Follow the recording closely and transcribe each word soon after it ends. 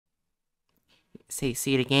See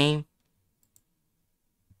the game?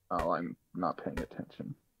 Oh, I'm not paying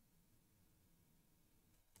attention.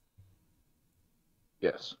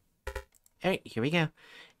 Yes. Alright, here we go.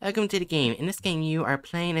 Welcome to the game. In this game, you are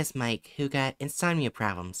playing as Mike, who got insomnia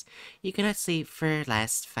problems. You cannot sleep for the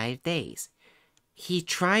last 5 days. He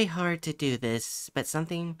tried hard to do this, but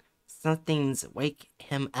something's wake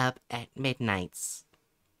him up at midnights.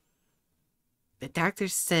 The doctor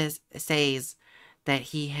says that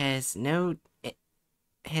he has no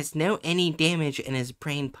any damage in his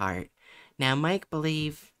brain part. Now, Mike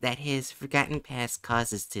believes that his forgotten past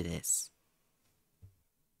causes to this.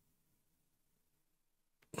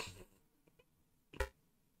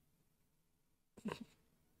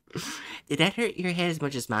 Did that hurt your head as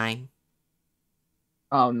much as mine?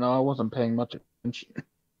 Oh no, I wasn't paying much attention.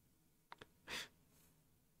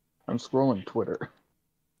 I'm scrolling Twitter.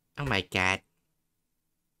 Oh my god.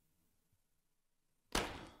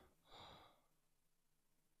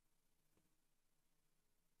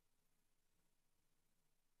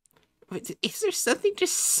 Is there something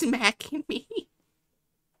just smacking me?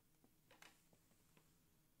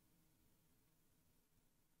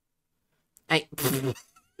 I...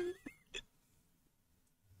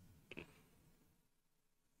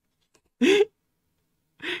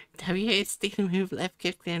 W hits to move, left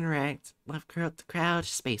kick to interact, left curl to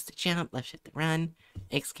crouch, space to jump, left shift to run,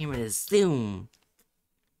 X camera to zoom.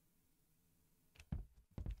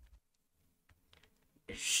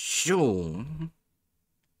 Zoom.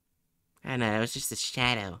 I know, that was just a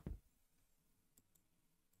shadow.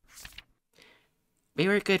 We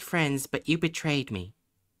were good friends, but you betrayed me.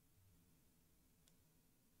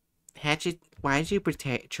 Why did you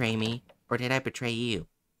betray me? Or did I betray you?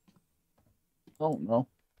 I don't know.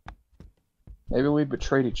 Maybe we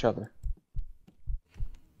betrayed each other.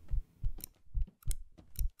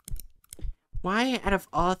 Why, out of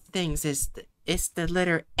all things, is the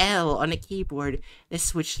letter L on the keyboard the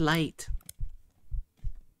switch light?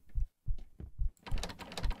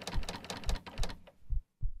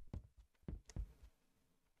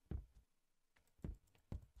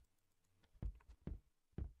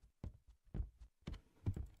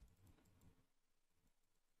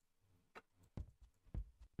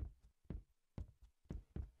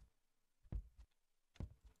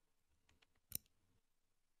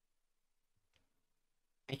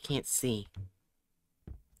 I can't see.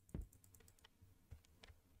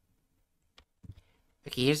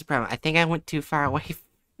 Okay, here's the problem. I think I went too far away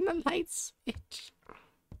from the light switch.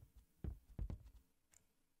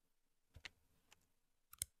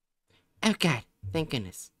 Oh god, thank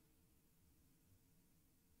goodness.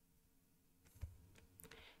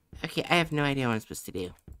 Okay, I have no idea what I'm supposed to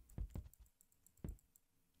do.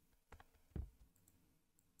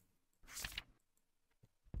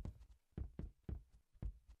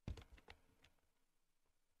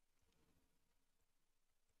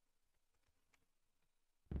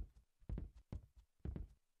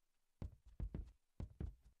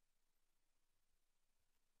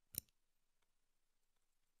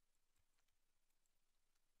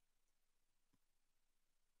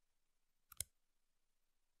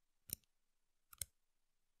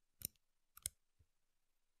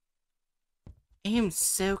 I am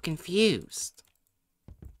so confused.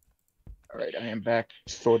 Alright, I am back,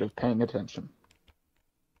 sort of paying attention.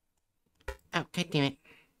 Oh, god damn it.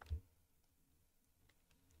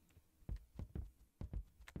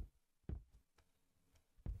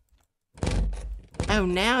 Oh,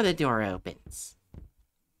 now the door opens.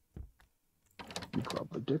 You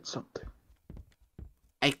probably did something.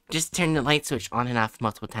 I just turned the light switch on and off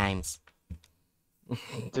multiple times.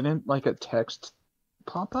 Didn't, like, a text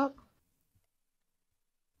pop up?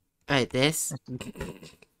 Alright, this?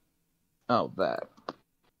 Oh, that.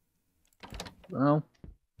 Well,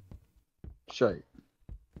 shite.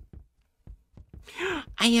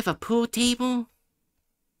 I have a pool table?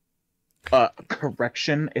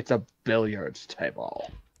 Correction, it's a billiards table.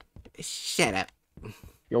 Shut up.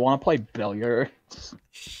 You want to play billiards?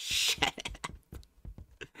 Shut up.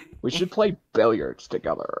 We should play billiards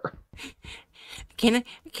together. Can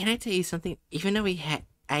I tell you something? Even though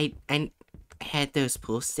I had those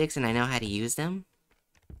pool sticks and I know how to use them.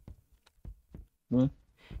 Hmm?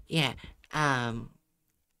 Yeah,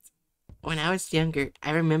 when I was younger,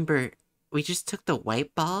 I remember we just took the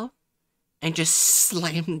white ball and just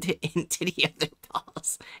slammed it into the other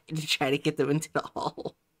balls and to try to get them into the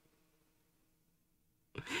hole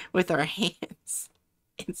with our hands.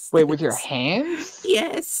 Wait, with your hands?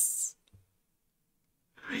 Yes.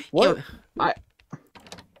 What? Yo,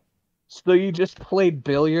 So you just played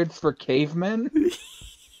billiards for cavemen?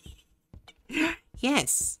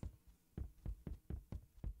 yes.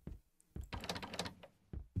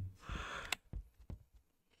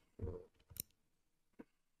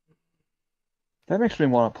 That makes me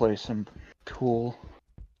want to play some pool.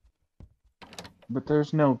 But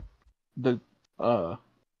there's no uh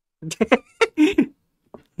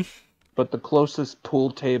but the closest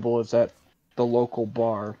pool table is at the local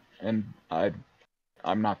bar, and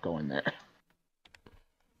I'm not going there.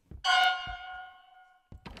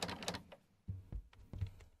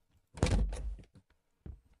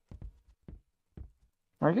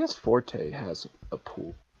 I guess Forte has a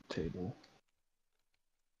pool table.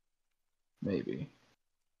 Maybe.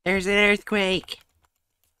 There's an earthquake.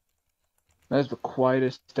 That's the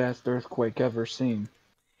quietest ass earthquake ever seen.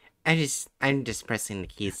 I'm just pressing the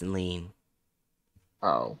keys and lean.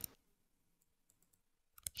 Oh.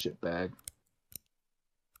 Shitbag.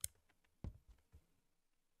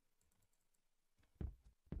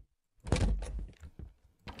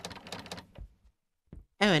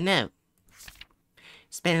 Oh, no.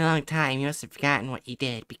 It's been a long time. You must have forgotten what you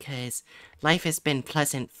did, because life has been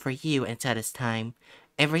pleasant for you until this time.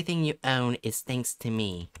 Everything you own is thanks to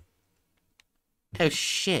me. Oh,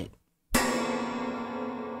 shit.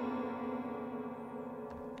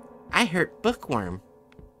 I hurt Bookworm.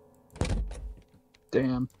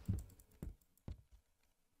 Damn.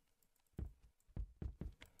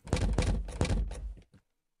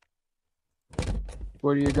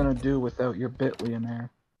 What are you gonna do without your Bitllionaire?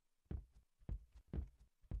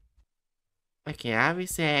 Okay,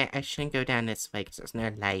 obviously I shouldn't go down this way because there's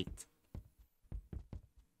no light.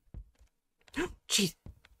 Jeez.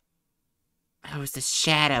 Oh, it's the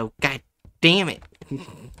shadow. God damn it.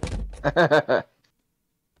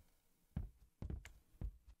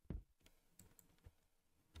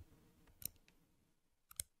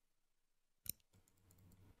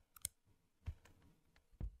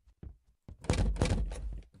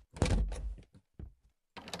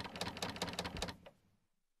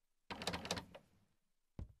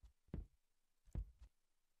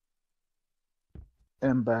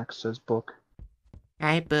 M back, says Book.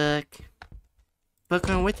 Hi, Book.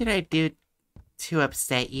 Bookworm, what did I do to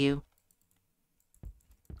upset you?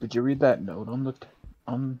 Did you read that note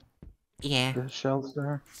on Yeah. the shelves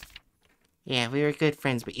there? Yeah, we were good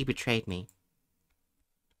friends, but you betrayed me.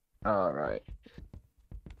 Alright.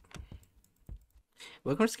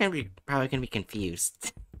 Bookworm's probably gonna be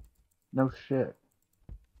confused. No shit.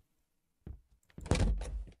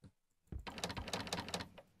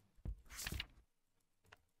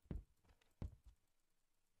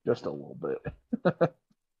 Just a little bit.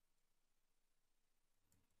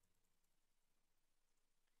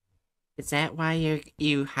 Is that why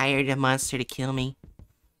you hired a monster to kill me?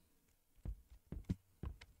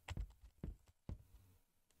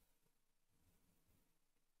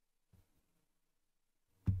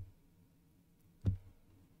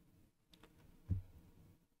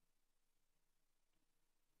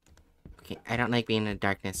 Okay, I don't like being in the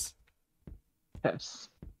darkness. Yes.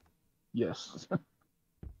 Yes.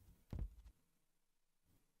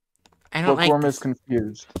 I don't like Bookworm this. is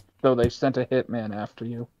confused, though they sent a hitman after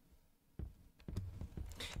you.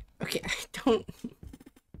 Okay, I don't...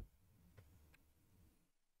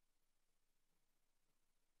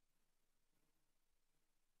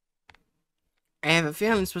 I have a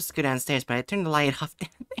feeling I'm supposed to go downstairs, but I turned the light off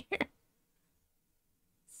down there.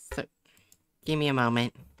 So, give me a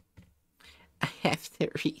moment. I have to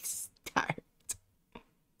restart.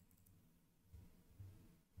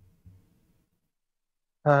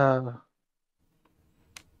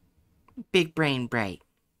 Big brain bright.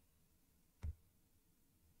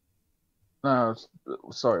 No,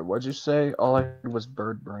 sorry, what'd you say? All I heard was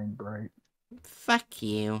bird brain bright. Fuck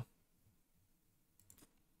you.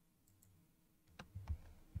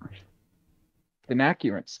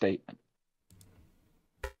 Inaccurate statement.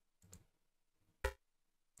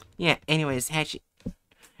 Yeah, anyways, Hatchet.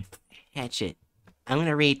 Hatchet. I'm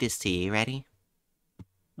gonna read this to you. Ready?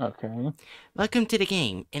 Okay. Welcome to the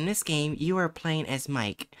game. In this game, you are playing as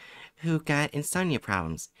Mike, who got insomnia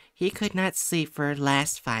problems. He could not sleep for the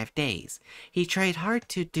last 5 days. He tried hard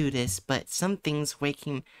to do this, but some things wake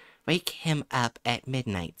him up at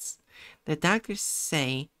midnights. The doctor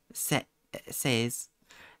says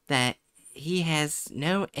that he has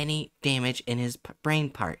no any damage in his brain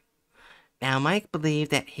part. Now, Mike believed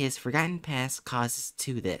that his forgotten past causes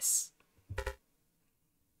to this.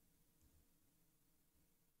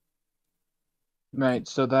 Right,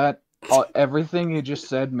 so that everything you just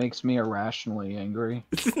said makes me irrationally angry.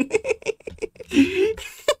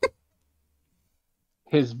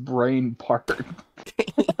 His brain part.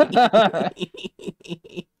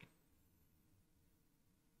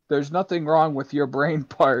 There's nothing wrong with your brain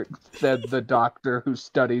part, said the doctor who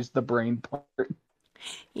studies the brain part.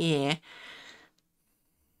 Yeah.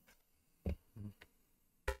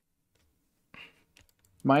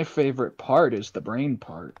 My favorite part is the brain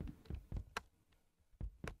part.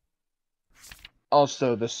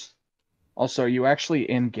 Also, are you actually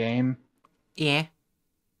in game? Yeah.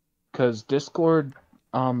 Because Discord,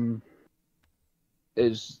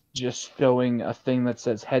 is just showing a thing that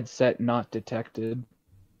says headset not detected.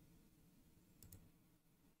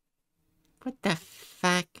 What the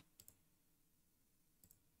fuck?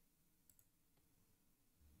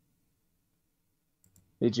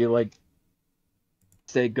 Did you, like,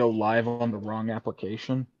 say go live on the wrong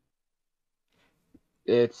application?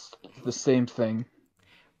 It's the same thing.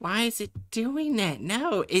 Why is it doing that?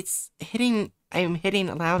 No, it's hitting. I'm hitting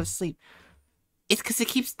allow to sleep. It's because it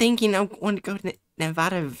keeps thinking I want to go to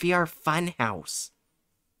Nevada VR Funhouse.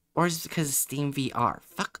 Or is it because of Steam VR?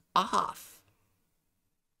 Fuck off.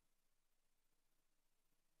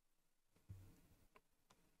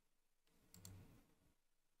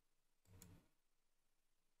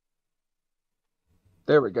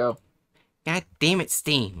 There we go. God damn it,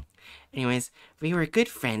 Steam. Anyways, we were good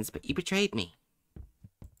friends, but you betrayed me.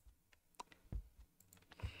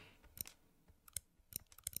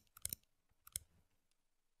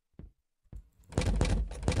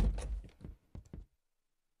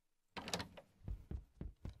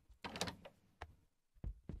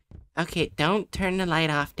 Okay, don't turn the light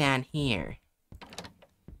off down here.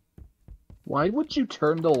 Why would you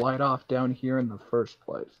turn the light off down here in the first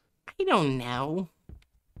place? I don't know.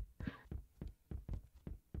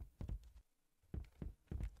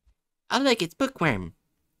 Oh look, it's Bookworm.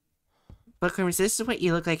 Bookworm, is this what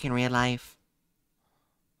you look like in real life?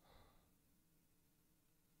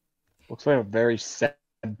 Looks like a very sad,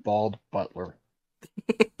 bald butler.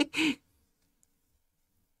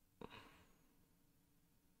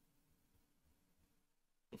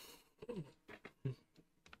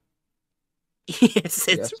 Yes,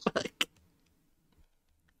 it's Yes. Book.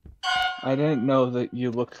 I didn't know that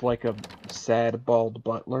you looked like a sad, bald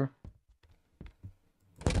butler.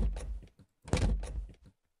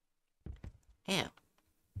 Ew.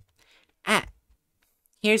 Ah,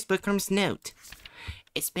 here's Bookworm's note.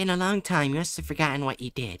 It's been a long time, you must have forgotten what you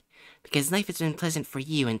did, because life has been pleasant for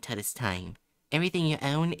you until this time. Everything you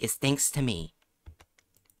own is thanks to me.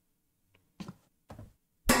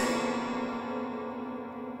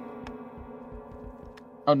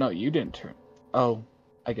 Oh no, you didn't turn. Oh,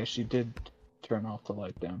 I guess you did turn off the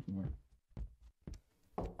light down here.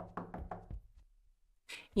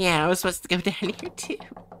 Yeah, I was supposed to go down here too.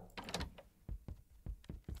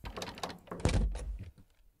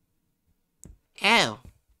 Oh.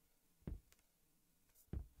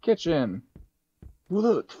 Kitchen. Who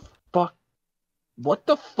the fuck? What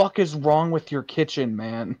the fuck is wrong with your kitchen,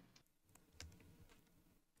 man?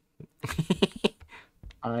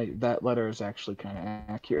 That letter is actually kind of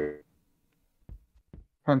accurate.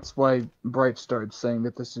 Hence why Bright started saying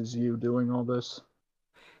that this is you doing all this.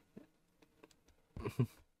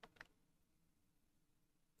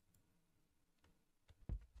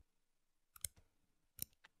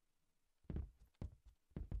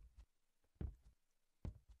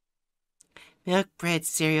 Milk, bread,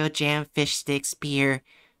 cereal, jam, fish sticks, beer,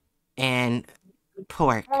 and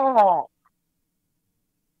pork.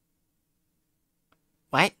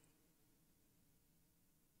 What?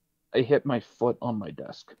 I hit my foot on my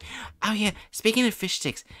desk. Oh yeah, speaking of fish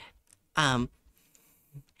sticks, South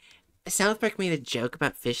Park made a joke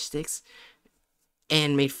about fish sticks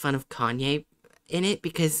and made fun of Kanye in it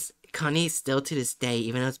because Kanye still to this day,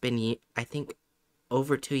 even though it's been, I think,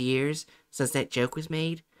 over 2 years since that joke was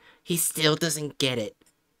made, he still doesn't get it.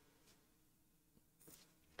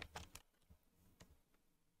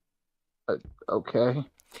 Okay.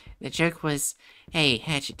 The joke was, hey,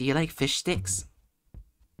 Hatchet, do you like fish sticks?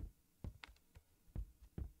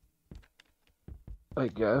 I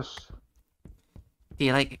guess. Do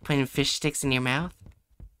you like putting fish sticks in your mouth?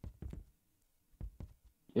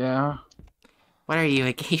 Yeah. What are you,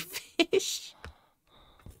 a gay fish?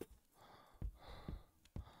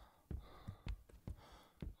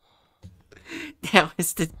 That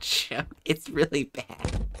was the joke. It's really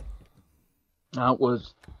bad. That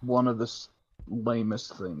was one of the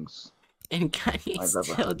lamest things And Kanye I've ever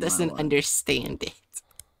still heard in my doesn't life. understand it.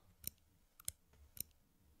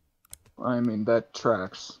 I mean, that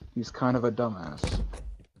tracks. He's kind of a dumbass.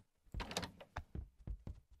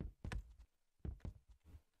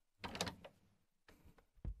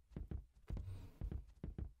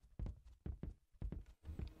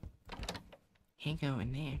 Can't go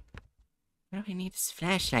in there. What do I need this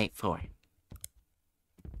flashlight for?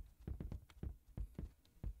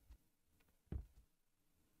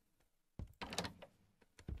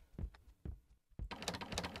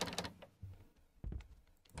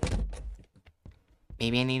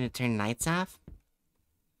 Maybe I need to turn lights off?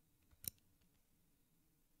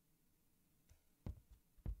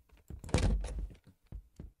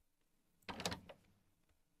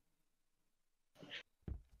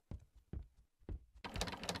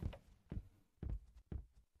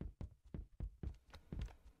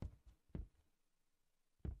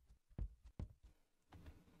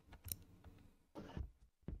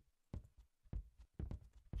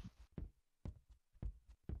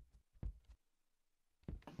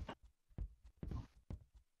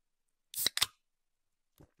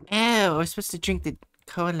 Oh, we're supposed to drink the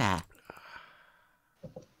cola.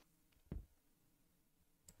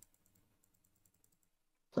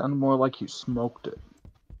 Sounded more like you smoked it.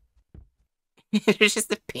 There's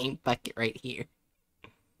just a paint bucket right here.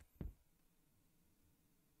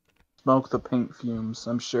 Smoke the paint fumes.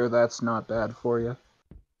 I'm sure that's not bad for you.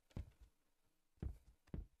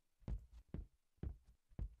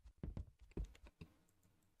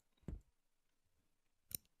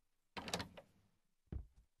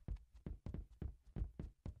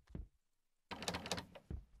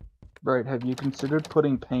 Right, have you considered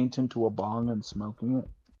putting paint into a bong and smoking it?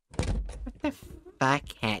 What the fuck,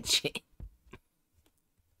 Hatchet?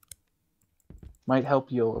 Might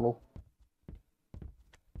help you a little.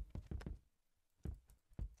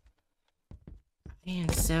 I am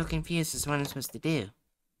so confused as to what I'm supposed to do.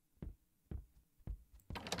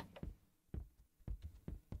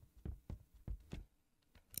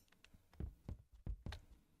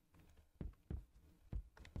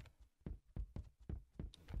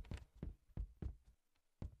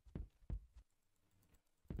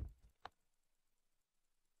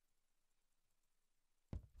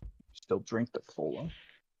 Still drink the cola.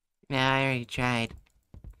 No, I already tried.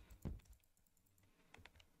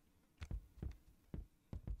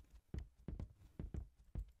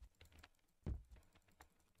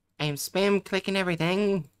 I am spam clicking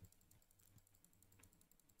everything.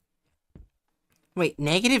 Wait,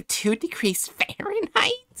 -2 degrees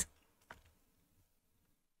Fahrenheit?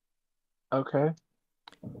 Okay.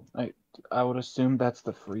 I would assume that's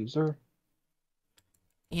the freezer.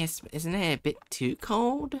 Yes, but isn't it a bit too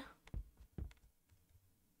cold?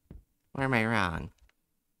 Or am I wrong?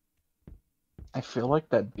 I feel like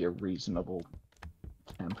that'd be a reasonable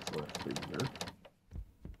temp for a freezer.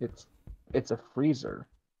 It's a freezer.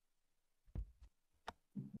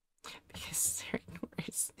 Because certain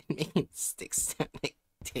words making sticks sound like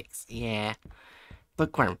ticks. Yeah.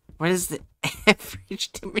 Bookworm, what is the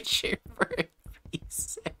average temperature for a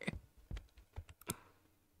freezer?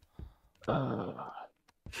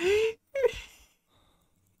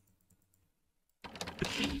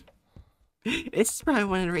 This is probably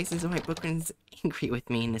one of the reasons why Bookworm's angry with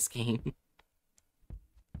me in this game.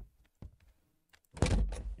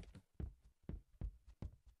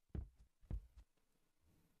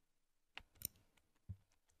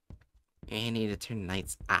 I need to turn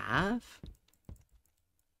lights off?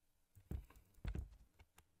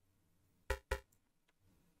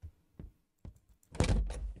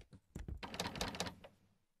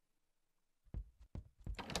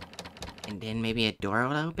 And then maybe a door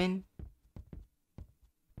will open?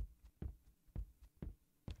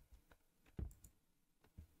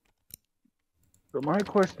 So my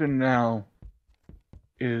question now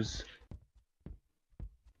is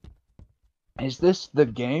this the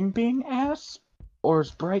game being ass, or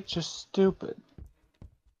is Bright just stupid?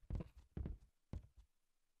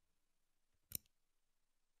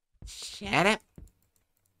 Shut up.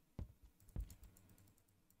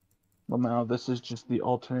 Well, now this is just the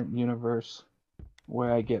alternate universe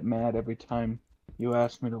where I get mad every time you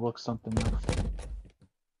ask me to look something up.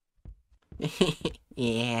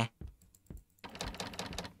 Yeah.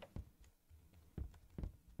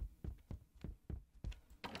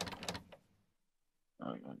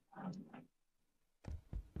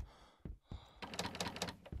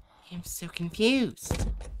 I'm so confused.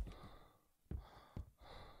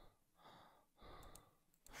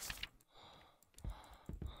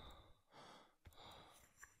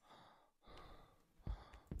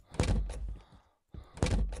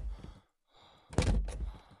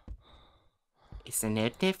 Is the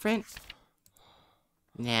note different?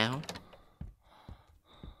 No.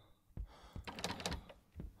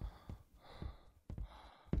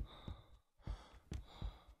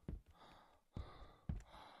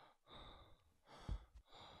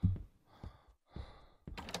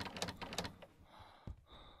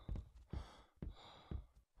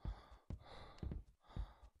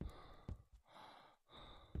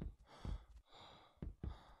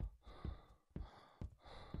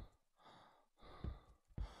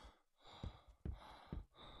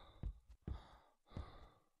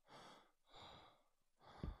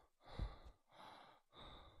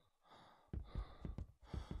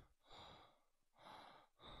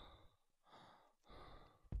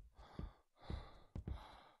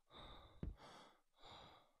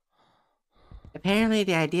 Apparently,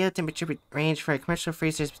 the ideal temperature range for a commercial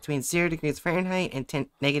freezer is between 0 degrees Fahrenheit and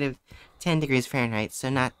negative 10 degrees Fahrenheit, so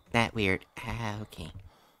not that weird. Okay.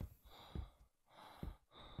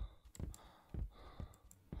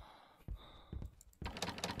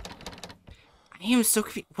 I am so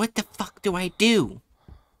confused. What the fuck do I do?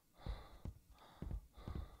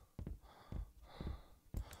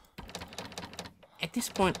 At this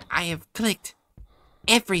point, I have clicked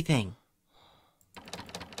everything.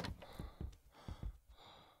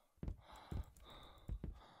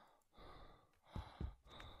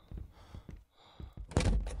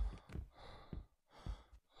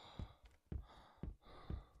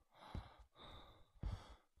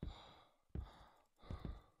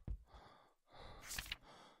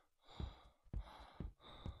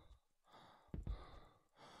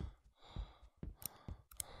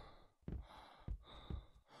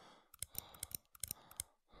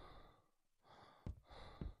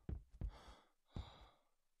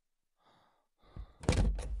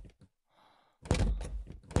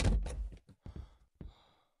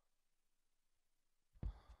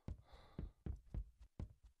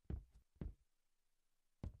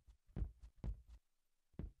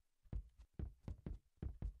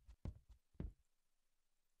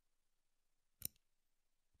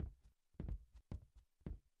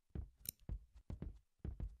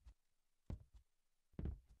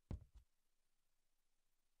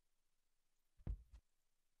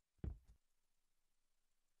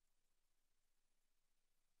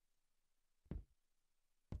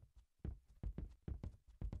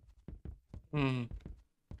 Hmm.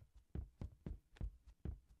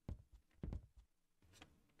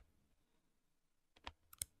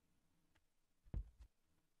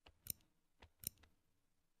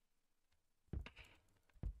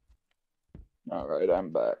 Alright, I'm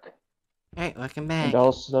back. Alright, welcome And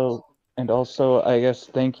back. also, I guess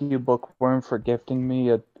thank you, Bookworm, for gifting me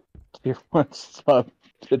a tier 1 sub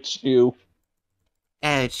to chew.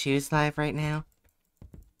 Oh, Chew's live right now?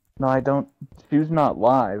 No, I don't. Chew's not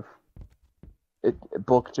live.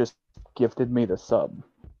 Book just gifted me the sub.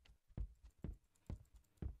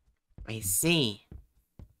 I see.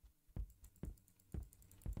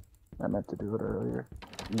 I meant to do it earlier.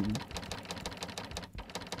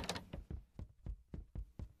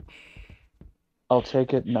 I'll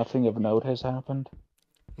take it nothing of note has happened.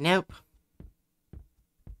 Nope.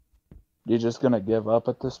 You're just gonna give up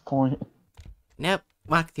at this point? Nope.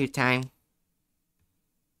 Walkthrough time.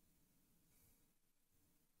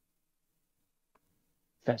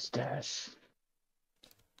 Festus.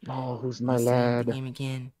 Oh, who's my Let's save the lad? game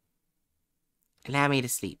again. Allow me to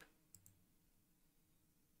sleep.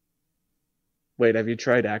 Wait, have you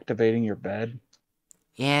tried activating your bed?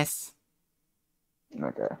 Yes.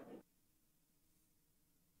 Okay.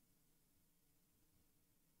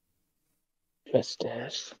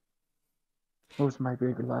 Festus. Who's my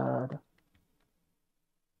big lad?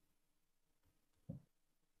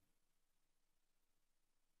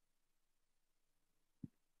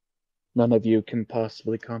 None of you can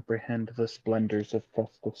possibly comprehend the splendors of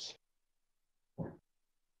Festus.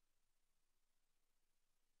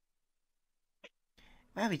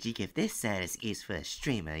 Why would you give this sad excuse for a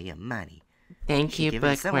streamer your money? Thank you, Give it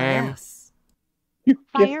to someone Bookworm. else. You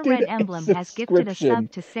Fire gifted Red a Emblem has gifted a subscription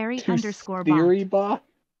sub to Sari to _bot. Theory Bot?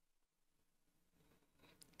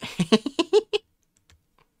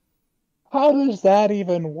 How does that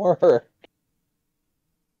even work?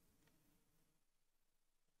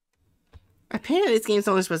 Apparently this game's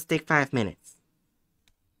only supposed to take 5 minutes.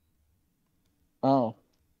 Oh.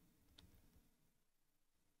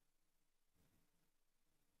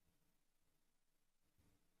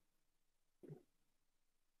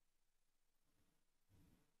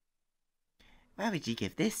 Why would you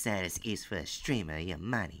give this sad excuse for a streamer your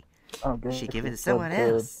money? Oh, You should give it to sub someone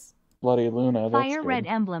else. Bloody Luna, that's Fire good. Red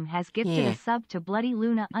Emblem has gifted Yeah. a sub to Bloody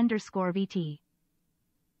Luna _VT.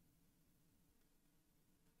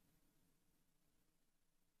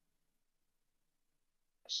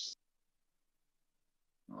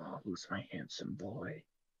 Oh, who's my handsome boy?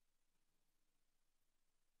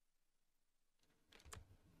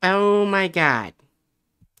 Oh my god.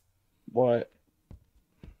 What?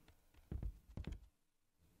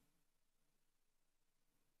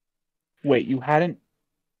 Wait, you hadn't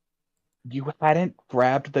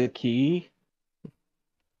grabbed the key?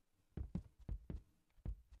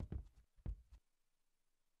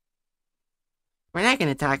 We're not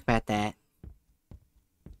gonna talk about that.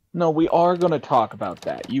 No, we are gonna talk about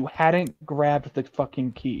that. You hadn't grabbed the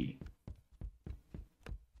fucking key.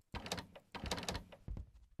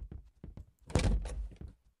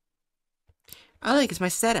 Oh look, it's my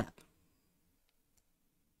setup.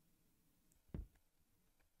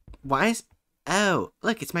 Why is... Oh,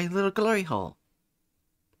 look, it's my little glory hole.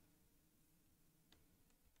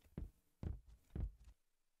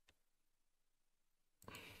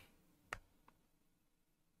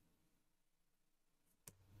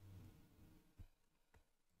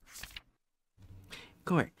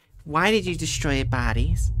 Gort, why did you destroy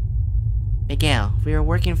bodies? Miguel, we were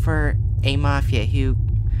working for a mafia who...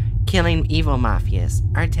 killing evil mafias.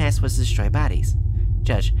 Our task was to destroy bodies.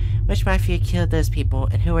 Judge, which mafia killed those people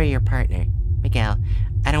and who are your partner? Miguel,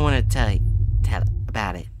 I don't want to tell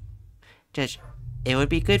about it. Judge, it would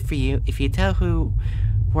be good for you if you tell who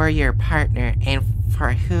were your partner and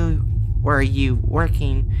for who were you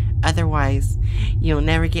working. Otherwise, you'll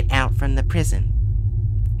never get out from the prison.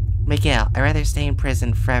 Miguel, I'd rather stay in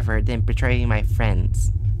prison forever than betray my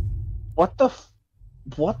friends. What the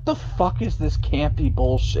fuck is this campy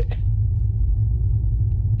bullshit?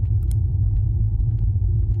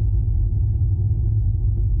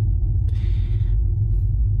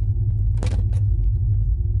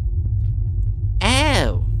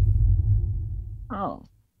 Oh! Oh.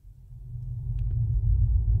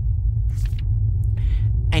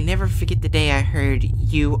 I never forget the day I heard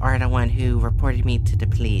you are the one who reported me to the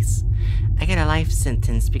police. I got a life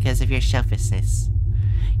sentence because of your selfishness.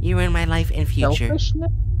 You ruined my life and future.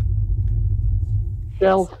 Selfishness?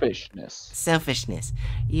 Selfishness. Selfishness.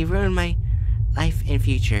 You ruined my life and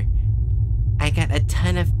future. I got a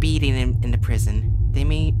ton of beating in the prison. They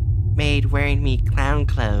made wearing me clown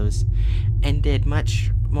clothes and did much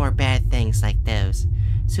more bad things like those.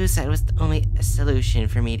 Suicide was the only solution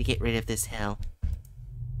for me to get rid of this hell.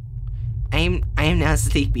 I am now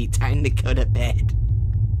sleepy. Time to go to bed.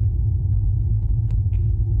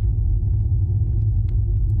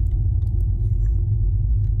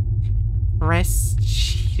 Rest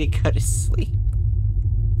she to go to sleep.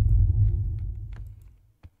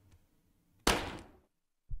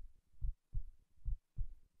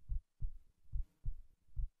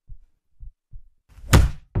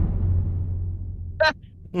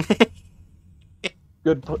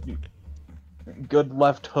 Good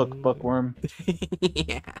left hook, bookworm.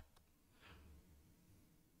 Yeah.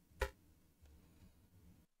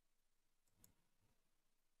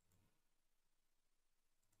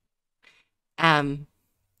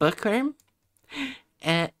 Bookworm?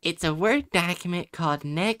 It's a Word document called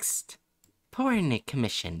Next Porn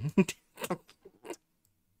Commission.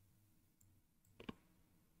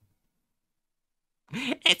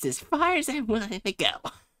 It's as far as I'm willing to go.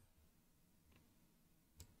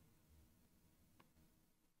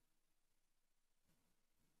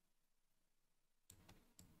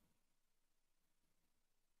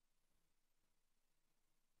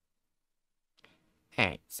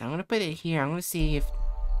 Alright, so I'm gonna put it here. I'm gonna see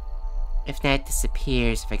if that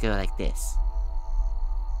disappears if I go like this.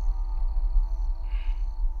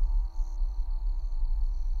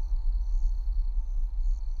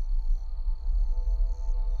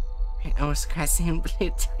 I almost crossing blue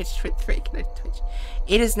Twitch with regular Twitch.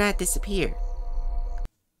 It does not disappear.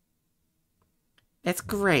 That's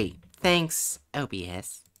great. Thanks,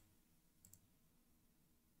 OBS.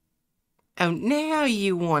 Oh, now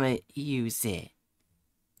you want to use it.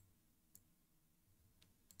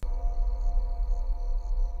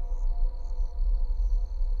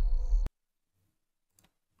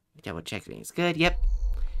 Double check things. Good, yep.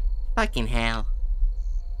 Fucking hell.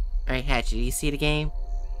 Alright, Hatchet, do you see the game?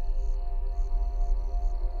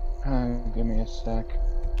 Give me a sec.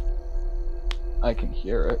 I can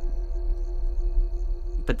hear it.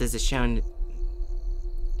 But does it show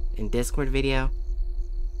in Discord video?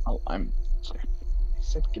 Oh, I'm sorry. I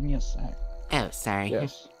said give me a sec. Oh, sorry.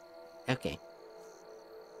 Yes. Okay.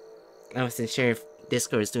 I wasn't sure if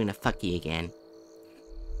Discord is doing a fucky again.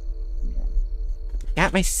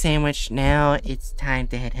 Got my sandwich, now it's time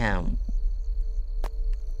to head home.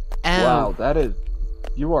 Oh. Wow, that is...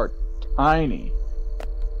 You are tiny.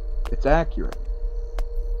 It's accurate.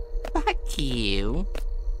 Fuck you.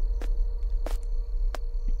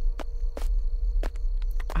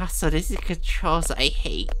 Also, this is controls I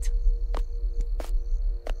hate.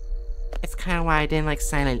 That's kind of why I didn't like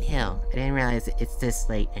Silent Hill. I didn't realize it's this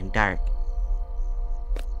late and dark.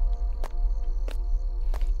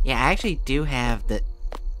 Yeah, I actually do have the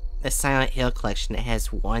Silent Hill collection that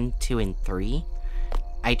has 1, 2, and 3.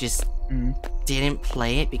 I just didn't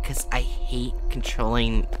play it because I hate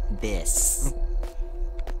controlling this.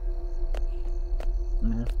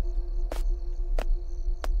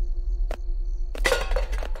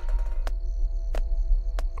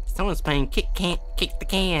 Someone's playing kick the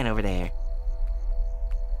can over there.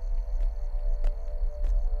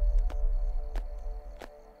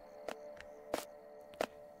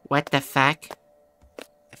 What the fuck?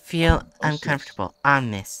 feel What's this? uncomfortable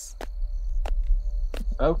on this.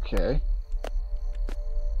 Okay.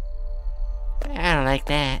 I don't like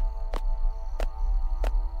that.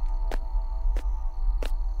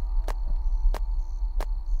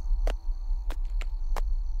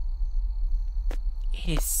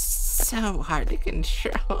 It is so hard to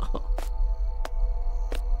control.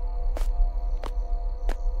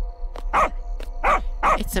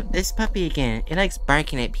 It's this puppy again. It likes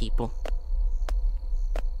barking at people.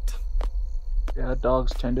 Yeah,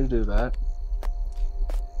 dogs tend to do that.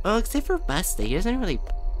 Well, except for Busty, he doesn't really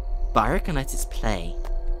bark unless it's play.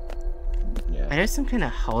 Yeah, Are there some kind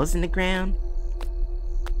of holes in the ground?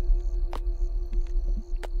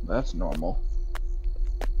 that's normal.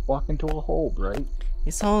 Walk into a hole, right?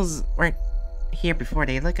 These holes weren't here before.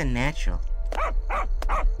 They look unnatural.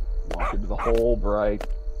 Walk into the hole, Bright.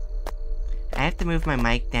 I have to move my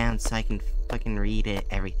mic down so I can fucking read it,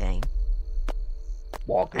 everything.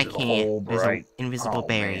 Walk I into the hole, can't. There's an Bright. invisible Oh,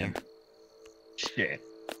 barrier. man. Shit.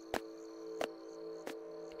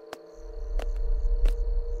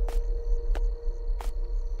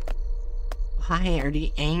 Why are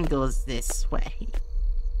the angles this way?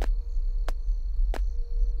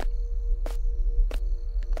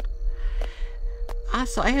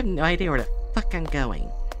 Also, I have no idea where the fuck I'm going.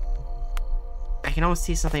 I can almost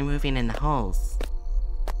see something moving in the holes.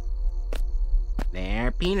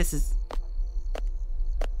 There, penises.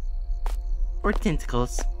 Or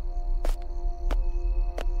tentacles.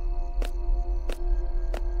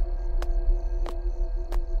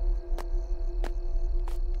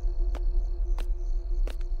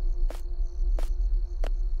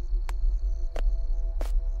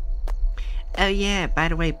 Oh yeah, by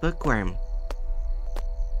the way, Bookworm.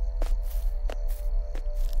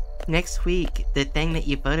 Next week, the thing that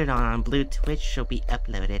you voted on Blue Twitch will be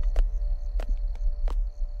uploaded.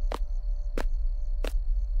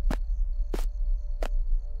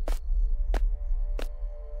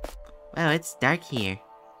 Wow, it's dark here.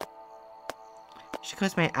 I should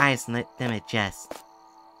close my eyes and let them adjust.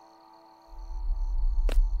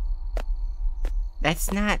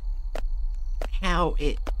 That's not how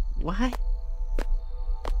it... What?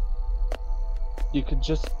 You could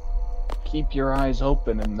just keep your eyes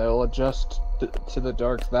open and they'll adjust to the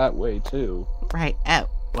dark that way too. Right, oh,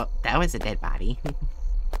 well, that was a dead body.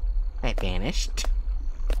 That vanished.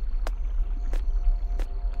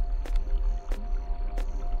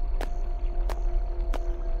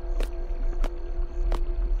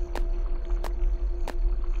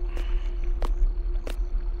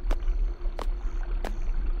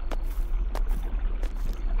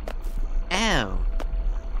 Oh.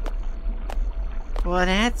 Well,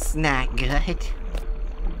 that's not good.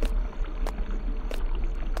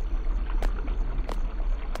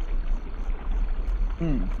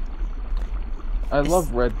 I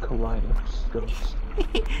love red kaleidoscopes.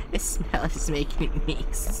 The smell is making me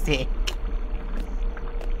sick.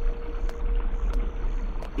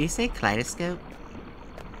 Do you say kaleidoscope?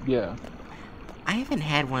 Yeah. I haven't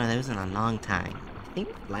had one of those in a long time. I think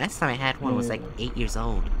last time I had one was like 8 years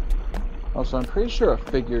old. Also, I'm pretty sure a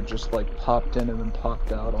figure just like popped in and then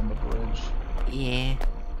popped out on the bridge. Yeah.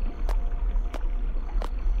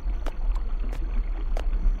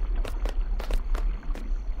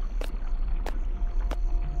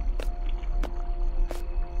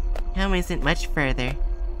 Home isn't much further.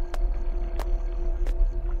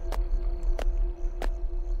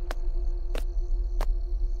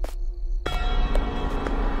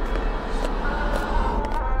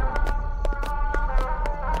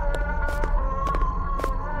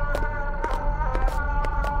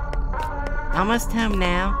 Almost home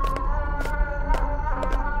now.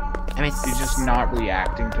 I mean, She's just not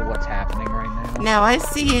reacting to what's happening right now. Now I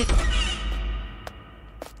see it.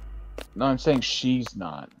 No, I'm saying she's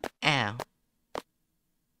not. Oh.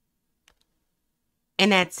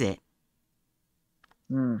 And that's it.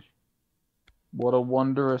 What a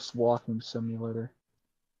wondrous walking simulator.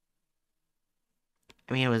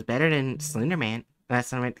 I mean, it was better than Slender Man.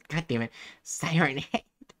 That's what I meant. God damn it. Siren Head.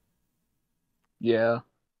 Yeah.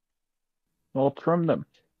 Well, trim them.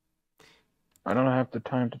 I don't have the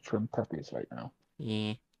time to trim puppies right now.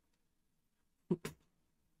 Yeah.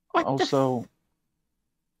 What Also,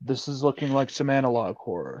 this is looking like some analog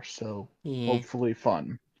horror, so Yeah. hopefully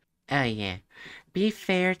fun. Oh, yeah. Be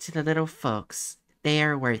fair to the little folks. They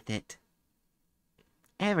are worth it.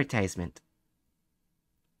 Advertisement.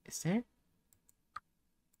 Is there?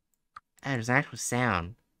 Oh, there's actual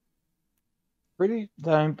sound.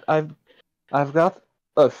 I've got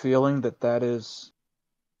a feeling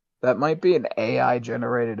that might be an AI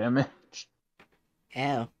generated image.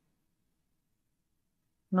 Oh.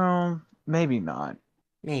 No, maybe not.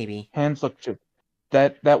 Maybe. Hands look too.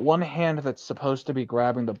 That one hand that's supposed to be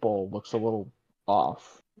grabbing the bowl looks a little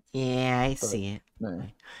off. Yeah, I But, see it. eh.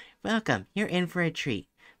 Welcome, you're in for a treat.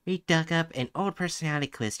 We dug up an old personality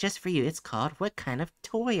quiz just for you. It's called What Kind of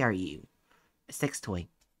Toy Are You? A sex toy.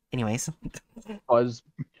 Anyways.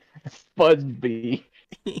 Fuzzbee.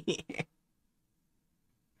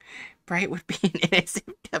 Bright would be an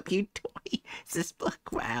NSFW toy, says Buck.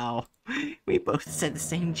 Wow. We both said the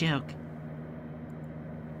same joke.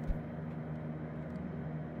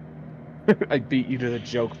 I beat you to the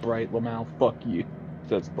joke, Bright Lamau. Fuck you,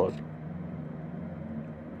 says Buck.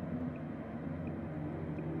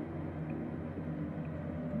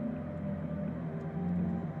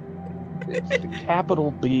 It's the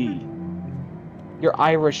capital B. You're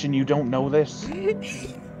Irish and you don't know this?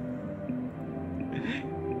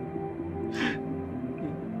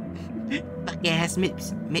 Fuck ass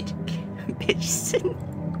Mitchison.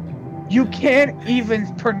 You can't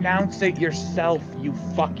even pronounce it yourself, you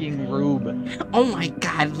fucking rube. Oh my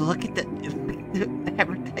god, look at the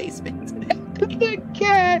advertisement. The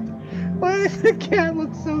cat! Why does the cat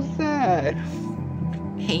look so sad?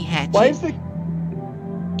 Hey, Hatchet. Why is the...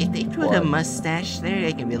 If they put a What? mustache there,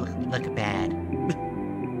 they can be look bad.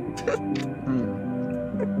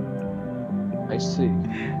 I see.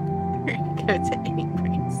 Go to any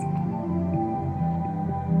place.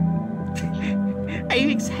 Are you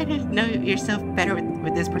excited to know yourself better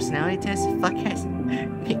with this personality test? Fuck ass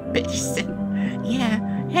McBitchson. Yeah,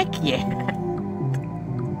 heck yeah.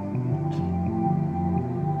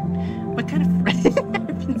 What kind of friend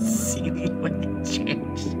have been seeing when they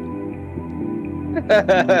change?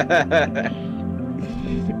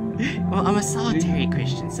 Well, I'm a solitary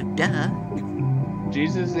Christian, so duh.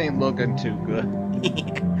 Jesus ain't looking too good.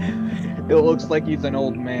 It looks like he's an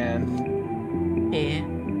old man. Yeah.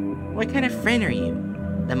 What kind of friend are you?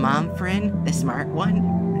 The mom friend? The smart one?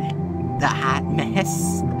 The hot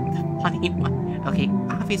mess? The funny one? Okay,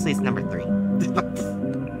 obviously it's number 3.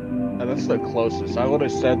 That's the closest. I would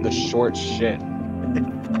have said the short shit.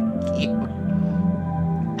 Fuck you.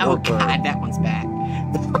 Oh Or bird. god, that one's bad.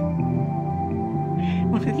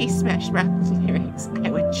 One of these Smash Mouth lyrics I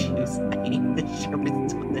would choose. I need the sharpest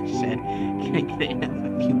tool in the shed. Can I get enough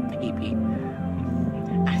of you, baby?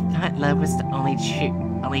 I thought love was the only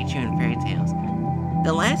true in fairy tales.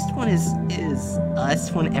 The last one is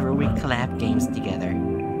us whenever we collab games together.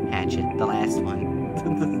 Hatchet, the last one.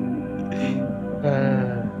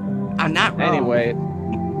 I'm not wrong.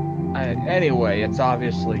 Anyway, it's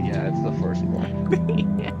obviously, yeah, it's the first one.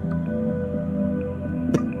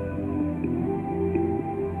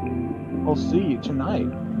 I'll see you tonight.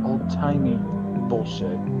 Old-timey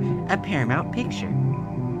bullshit. A Paramount picture.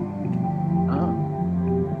 Oh.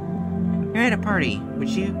 You're at a party. Would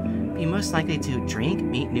you be most likely to drink,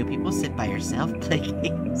 meet new people, sit by yourself, play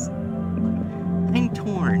games? I'm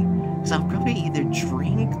torn, so I'll probably either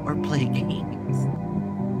drink or play games.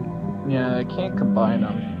 Yeah, I can't combine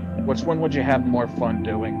them. Which one would you have more fun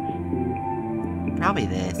doing? Probably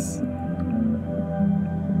this.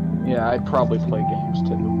 Yeah, I'd probably play games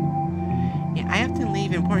too. Yeah, I often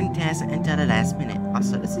leave important tasks until the last minute.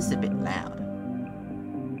 Also, this is a bit loud.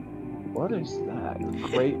 What is that?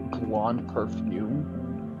 Great blonde perfume?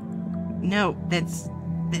 No, that's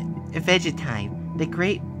Vegetine, the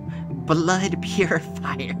great blood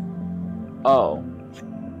purifier. Oh.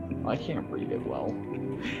 I can't read it well.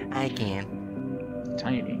 I can. It's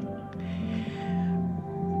tiny.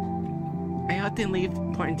 I often leave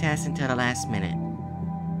important tasks until the last minute.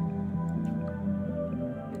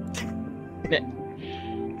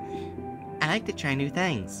 I like to try new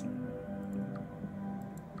things.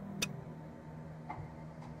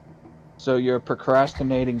 So you're a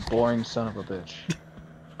procrastinating, boring son of a bitch.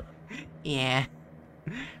 Yeah.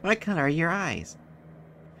 What color are your eyes?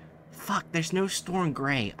 Fuck, there's no storm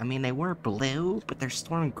gray. I mean, they were blue, but they're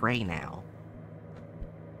storm gray now.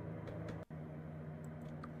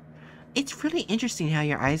 It's really interesting how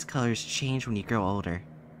your eyes colors change when you grow older.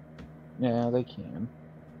 Yeah, they can.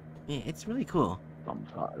 Yeah, it's really cool.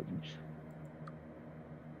 Sometimes.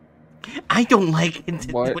 I don't like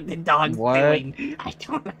What? what the dog's What? doing. I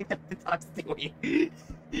don't like what the dog's doing.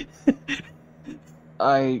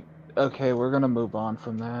 Okay, we're gonna move on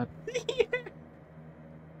from that.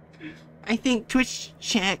 I think Twitch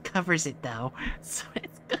chat covers it though, so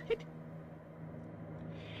it's good.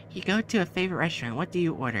 You go to a favorite restaurant, what do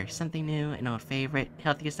you order? Something new, an old favorite,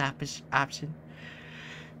 healthiest option,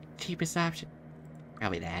 cheapest option?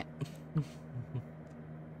 Probably that.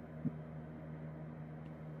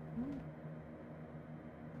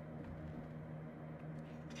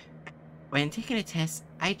 When taking a test,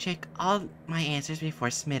 I check all my answers before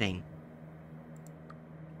submitting.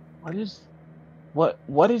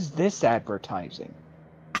 What is this advertising?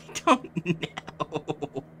 I don't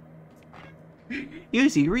know.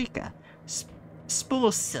 Use Eureka.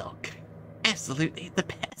 Spool Silk. Absolutely the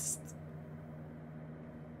best.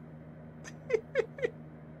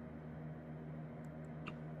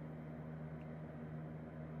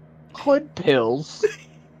 Hood pills.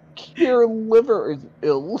 Cure liver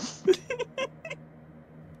ills.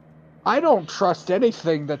 I don't trust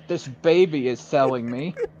anything that this baby is selling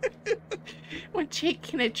me. When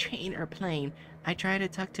taking a train or plane, I try to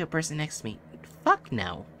talk to a person next to me. Fuck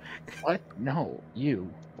no. What? No,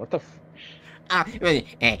 you. What the f...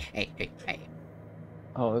 Hey.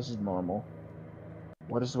 Oh, this is normal.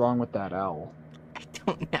 What is wrong with that owl? I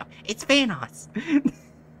don't know. It's Vanoss.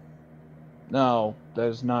 No, that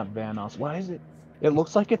is not Vanoss. Why is it? It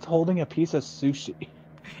looks like it's holding a piece of sushi.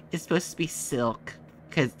 It's supposed to be silk,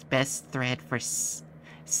 because best thread for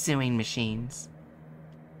sewing machines.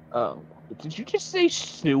 Oh, did you just say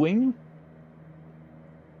suing?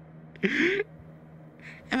 I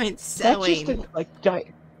mean, Is that just sewing.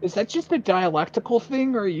 is that just a dialectical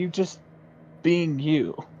thing, or are you just being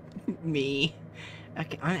you? Me.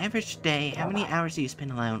 Okay, on an average day, how many hours do you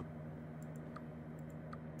spend alone?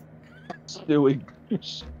 Suing.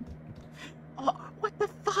 Oh, what the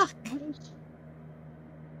fuck?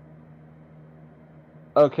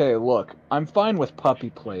 Okay, look, I'm fine with puppy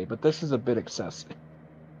play, but this is a bit excessive.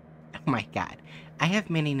 Oh my god. I have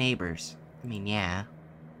many neighbors. I mean, yeah.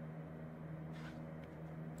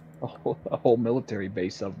 A whole military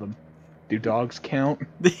base of them. Do dogs count?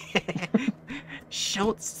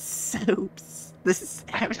 Schultz soaps. This is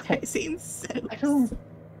advertising soaps. I don't.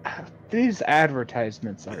 These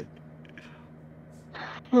advertisements are.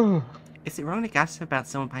 Is it wrong to gossip about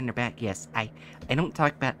someone behind their back? Yes, I don't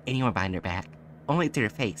talk about anyone behind their back. Only to their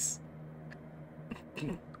face.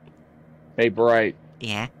 Hey, Bright,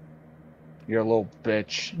 Yeah? you're a little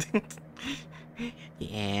bitch.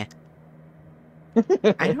 Yeah.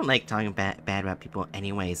 I don't like talking bad about people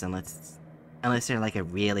anyways, unless they're like a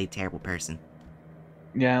really terrible person.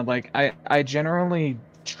 Yeah, like, I generally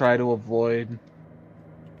try to avoid...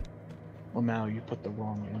 Well, now you put the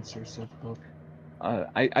wrong answer, so book.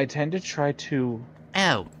 I tend to try to...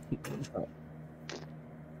 Oh.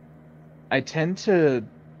 I tend to,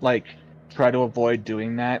 like, try to avoid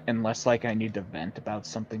doing that unless, like, I need to vent about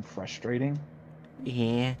something frustrating.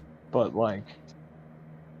 Yeah. But, like,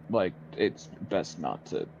 it's best not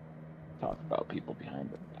to talk about people behind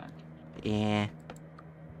their back. Yeah.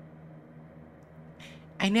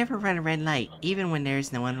 I never run a red light, even when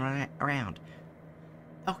there's no one around.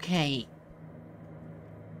 Okay.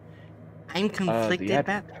 I'm conflicted The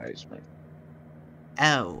about... advertisement.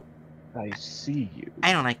 Oh. I see you.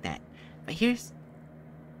 I don't like that. But here's...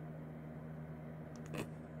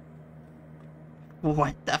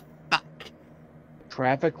 What the fuck?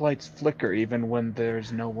 Traffic lights flicker even when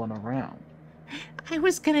there's no one around. I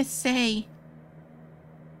was gonna say...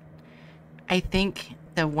 I think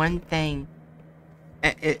the one thing...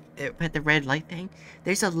 But the red light thing...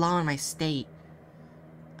 There's a law in my state...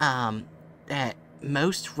 that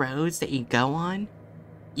most roads that you go on...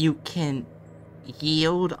 You can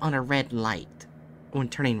yield on a red light when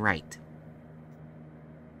turning right.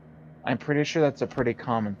 I'm pretty sure that's a pretty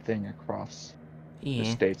common thing across the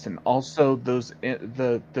Yeah. states, and also those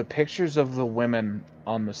the pictures of the women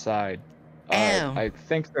on the side. Oh. I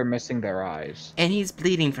think they're missing their eyes. And he's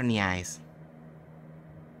bleeding from the eyes.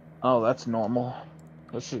 Oh, that's normal.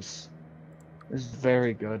 This is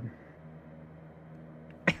very good.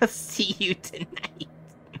 I'll see you tonight.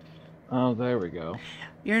 Oh, there we go.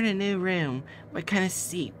 You're in a new room. What kind of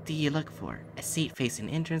seat do you look for? A seat facing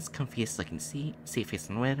entrance, comfiest looking seat, seat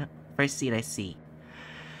facing window, first seat I see.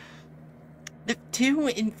 The 2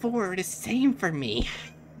 and 4 are the same for me.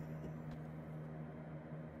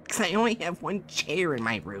 Because I only have one chair in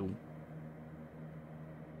my room.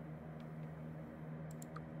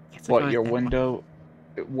 Guess I'll go What, with your that one. window?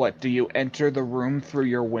 What, do you enter the room through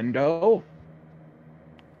your window?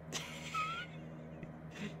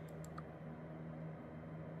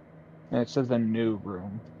 It says a new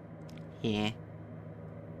room. Yeah.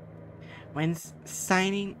 When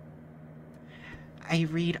signing, I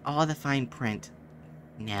read all the fine print.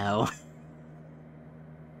 No.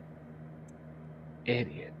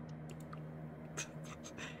 Idiot.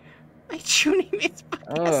 My true name is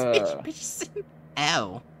Uh. Bitchson.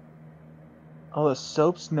 Ow. Oh, the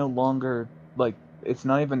soap's no longer, like, it's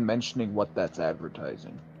not even mentioning what that's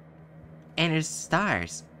advertising. And there's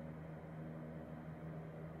stars.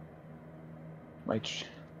 My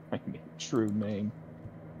true name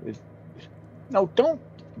is... No, don't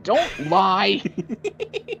lie!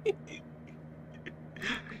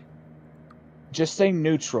 Just say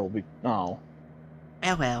neutral. Oh.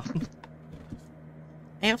 Oh well.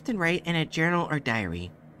 I often write in a journal or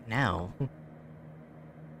diary. No.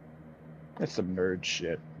 That's some nerd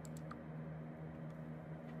shit.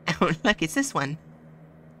 Oh, look, it's this one.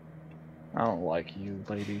 I don't like you,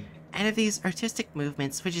 lady. Out of these artistic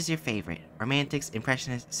movements, which is your favorite? Romantics,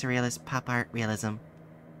 Impressionist, Surrealist, Pop Art, Realism?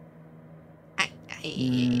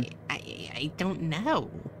 I don't know.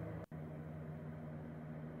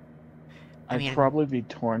 I'd probably be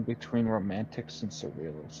torn between romantics and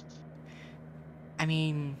surrealists. I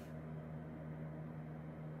mean...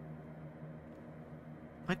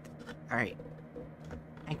 What? Alright.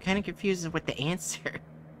 I'm kind of confused with the answer.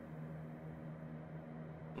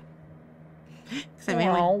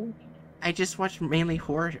 I just watch mainly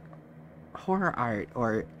horror art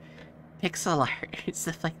or pixel art and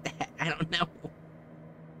stuff like that. I don't know.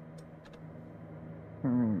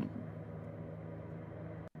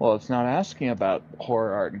 Well, it's not asking about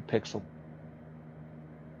horror art and pixel.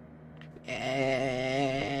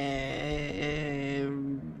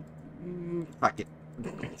 Fuck it.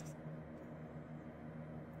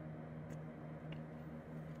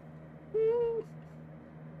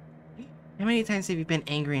 How many times have you been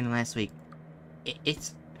angry in the last week?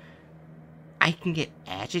 It's... I can get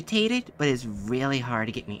agitated, but it's really hard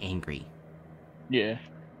to get me angry. Yeah.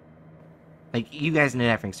 Like, you guys know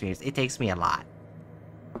that from experience. It takes me a lot.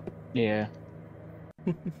 Yeah.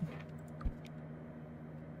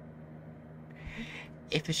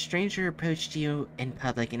 If a stranger approached you in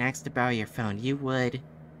public and asked to borrow your phone, you would...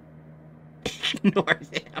 ignore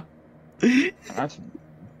them. That's...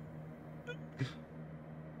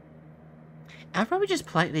 I'll probably just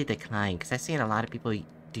politely decline, because I've seen a lot of people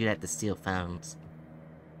do that to steal phones.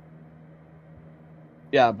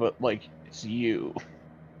 Yeah, but, like, it's you.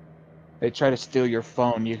 They try to steal your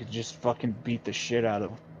phone, you could just fucking beat the shit out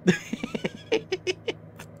of them.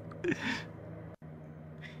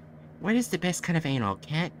 What is the best kind of animal?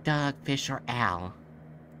 Cat, dog, fish, or owl?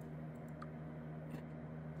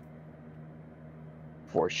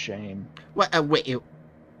 For shame. What? Wait.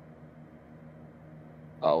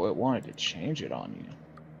 Oh, it wanted to change it on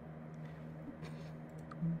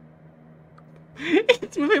you.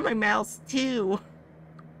 It's moving my mouse, too.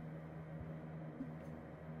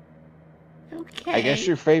 Okay. I guess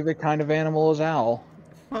your favorite kind of animal is owl.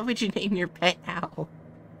 What would you name your pet owl?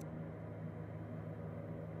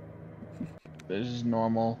 This is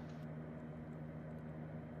normal.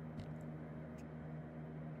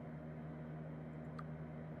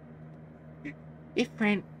 If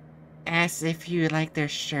friend asks if you like their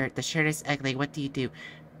shirt, the shirt is ugly, what do you do?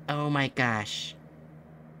 Oh my gosh.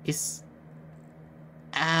 It's...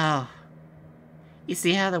 Ow. You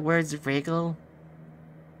see how the words wriggle?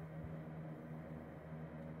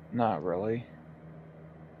 Not really.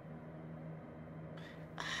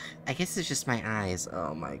 I guess it's just my eyes.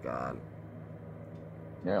 Oh my god.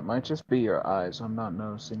 Yeah, it might just be your eyes. I'm not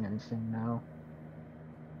noticing anything now.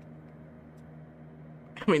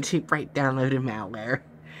 I'm going to write downloaded malware.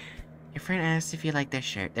 Your friend asks if you like their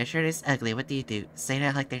shirt. Their shirt is ugly. What do you do? Say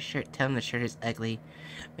that I like their shirt. Tell them the shirt is ugly.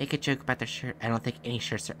 Make a joke about their shirt. I don't think any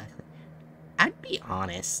shirts are ugly. I'd be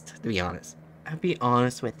honest. To be honest. I'd be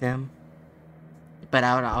honest with them. But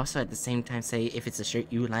I would also at the same time say, if it's a shirt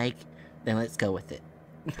you like, then let's go with it.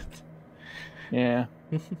 Yeah.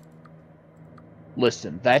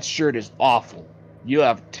 Listen, that shirt is awful. You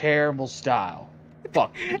have terrible style.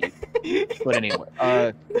 Fuck you. But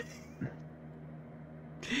anyway,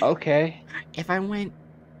 okay. If I went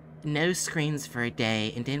no screens for a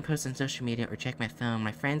day and didn't post on social media or check my phone,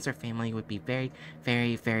 my friends or family would be very,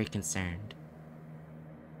 very, very concerned.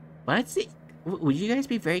 What? Would you guys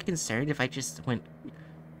be very concerned if I just went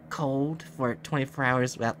cold for 24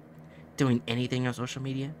 hours without doing anything on social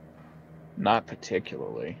media? Not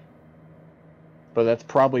particularly. But that's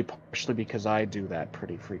probably partially because I do that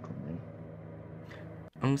pretty frequently.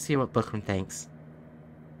 I'm gonna see what Bookworm thinks.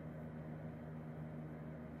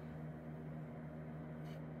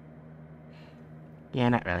 Yeah,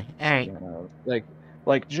 not really. Alright. You know,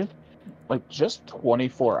 just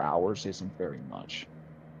 24 hours isn't very much.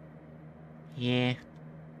 Yeah.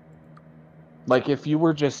 Like, if you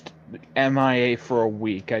were just MIA for a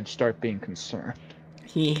week, I'd start being concerned.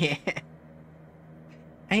 Yeah.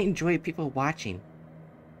 I enjoy people watching.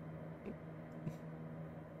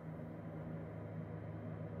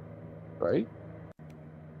 Right?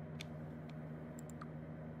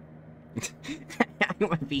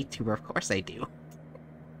 I'm a VTuber, of course I do.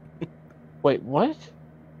 Wait, what?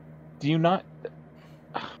 Do you not...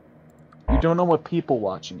 You don't know what people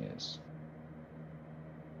watching is.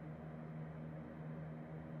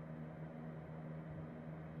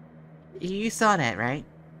 You saw that, right?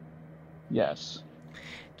 Yes.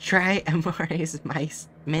 Try Amore's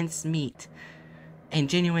mince meat and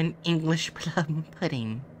genuine English plum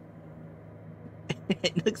pudding.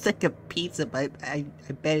 It looks like a pizza, but I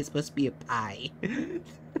bet it's supposed to be a pie.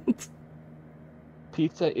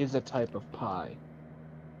 Pizza is a type of pie.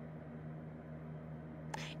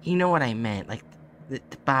 You know what I meant, like the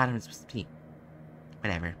bottom is supposed to be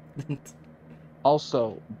whatever.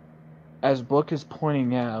 Also, as Book is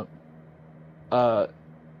pointing out,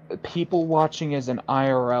 people watching is an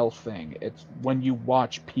IRL thing. It's when you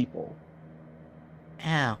watch people.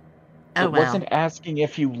 Oh. It Oh well. wasn't asking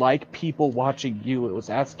if you like people watching you, it was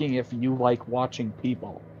asking if you like watching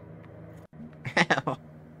people. Oh.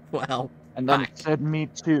 Well. And then Fuck. it said me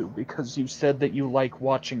too, because you said that you like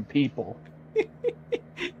watching people.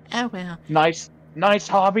 Oh well. Nice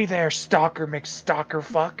hobby there, Stalker McStalker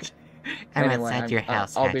fuck. I'm Anyway, outside your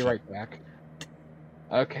house, I'll be Hatchet. right back.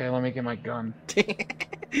 Okay, let me get my gun.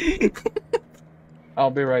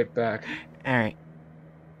 I'll be right back. Alright.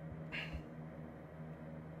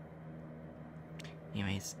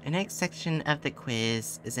 Anyways, the next section of the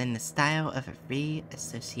quiz is in the style of a free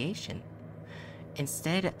association.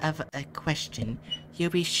 Instead of a question, you'll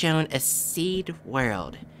be shown a seed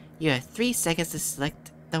world. You have 3 seconds to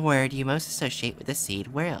select the word you most associate with the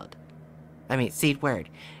seed world. Seed word.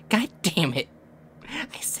 God damn it!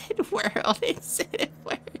 I said world instead of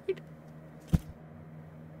word.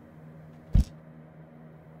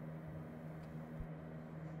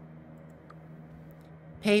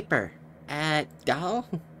 Paper. Doll?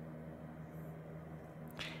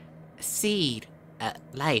 Seed.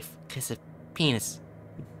 Life. 'Cause of penis.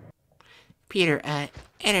 Peter.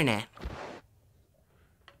 Internet.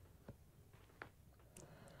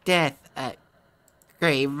 Death.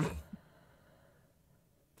 Grave.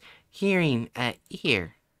 Hearing.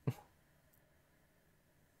 Ear.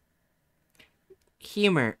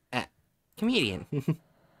 Humor. Comedian.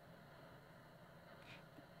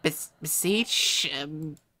 Beseech.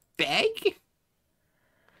 Beg?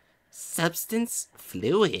 Substance.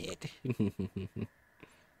 Fluid.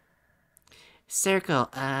 Circle.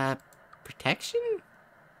 Protection?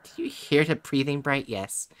 Do you hear the breathing bright?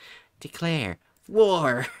 Yes. Declare.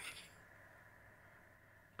 War.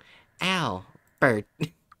 Owl. Bird.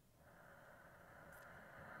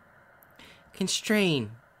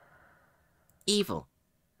 Constrain. Evil.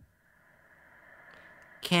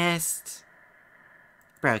 Cast.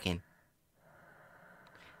 Broken.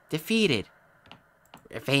 Defeated.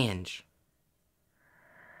 Revenge.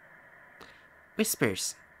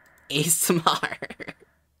 Whispers. ASMR.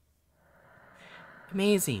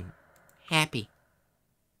 Amazing. Happy.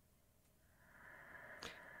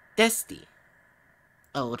 Dusty.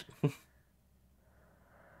 Old.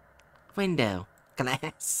 Window.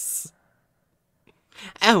 Glass.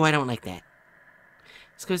 Oh, I don't like that.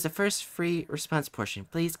 This goes the first free response portion.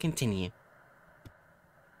 Please continue.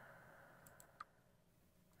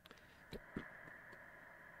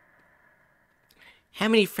 How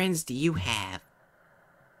many friends do you have?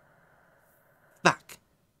 Fuck.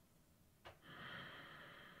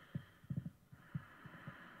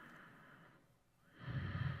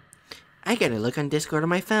 I gotta look on Discord on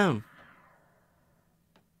my phone.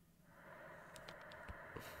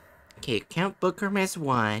 Okay, count Bookworm as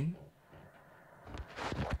 1.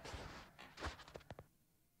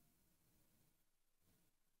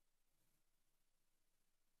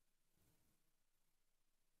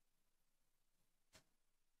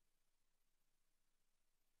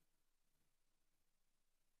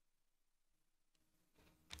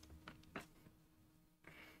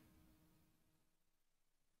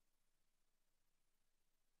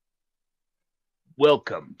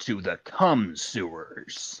 Welcome to the cum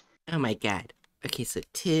sewers. Oh my god. Okay, so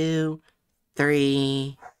 2,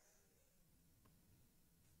 3,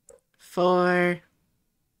 4, Are you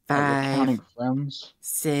 5, counting friends?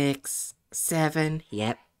 6, 7,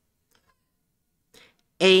 yep.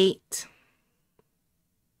 8,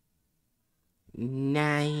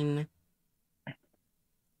 9,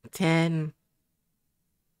 10,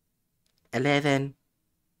 11,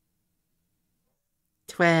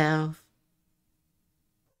 12,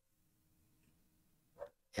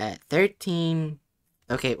 13.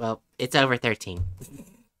 Okay, well, it's over 13.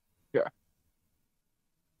 Yeah.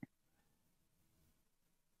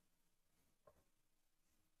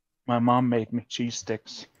 My mom made me cheese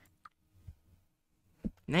sticks.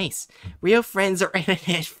 Nice. Real friends or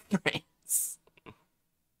internet friends?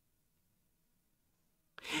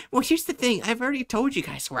 Well, here's the thing. I've already told you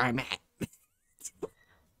guys where I'm at.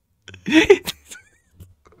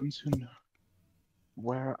 Friends who know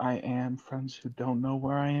where I am, friends who don't know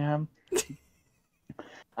where I am.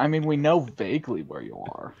 I mean, we know vaguely where you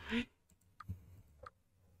are.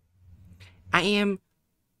 I am.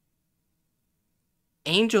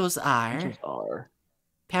 Angels are Angels are.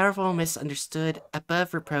 powerful, misunderstood,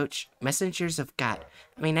 above reproach, messengers of God.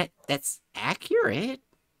 I mean, that's accurate.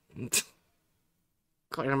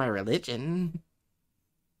 According to my religion.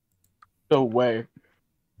 So wait,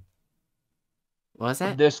 What was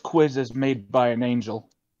that? this quiz is made by an angel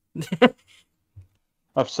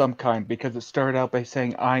of some kind because it started out by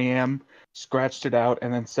saying I am, scratched it out,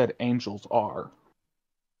 and then said angels are.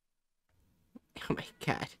 Oh my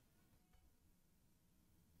god.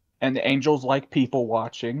 And angels like people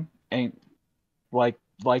watching, ain't like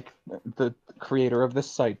the creator of this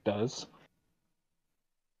site does.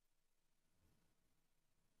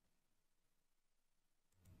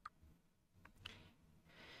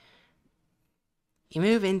 You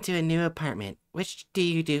move into a new apartment. Which do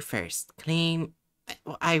you do first? Clean?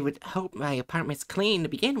 Well, I would hope my apartment's clean to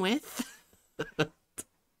begin with.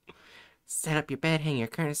 Set up your bed, hang your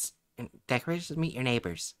curtains, and decorations, meet your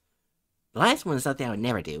neighbors. The last one is something I would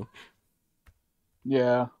never do.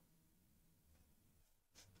 Yeah.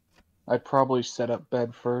 I'd probably set up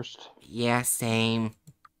bed first, Yeah, same.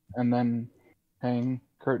 and then hang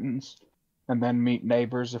curtains, and then meet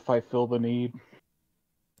neighbors if I feel the need,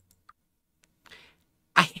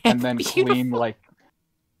 I have and then beautiful... clean like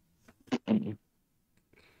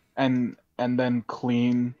and then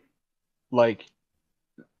clean like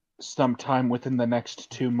sometime within the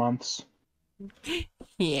next 2 months.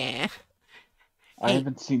 Yeah. I Hey.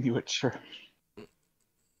 haven't seen you at church.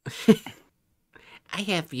 I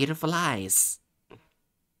have beautiful eyes.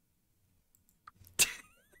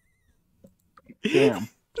 Damn.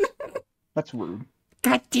 That's rude.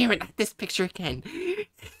 God damn it, not this picture again.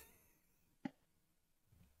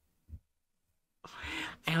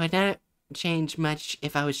 I would not change much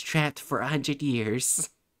if I was trapped for 100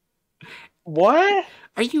 years. What?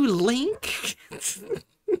 Are you Link?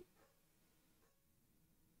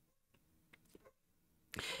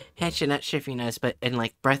 Actually, not sure if you noticed, but in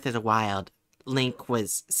like Breath of the Wild, Link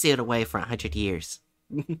was sealed away for 100 years.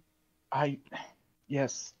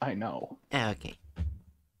 Yes, I know. Oh, okay.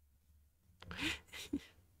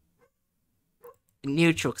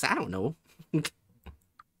 Neutral, because I don't know.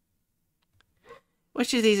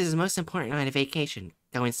 Which of these is the most important on a vacation?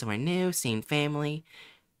 Going somewhere new, seeing family,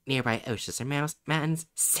 nearby oceans or mountains,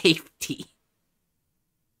 safety.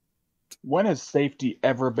 When has safety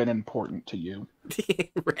ever been important to you?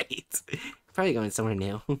 Right. Probably going somewhere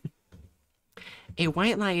new. A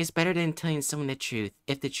white lie is better than telling someone the truth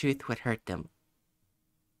if the truth would hurt them.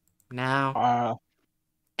 No.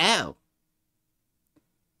 Oh.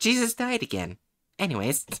 Jesus died again.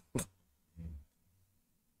 Anyways.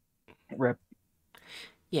 Rip.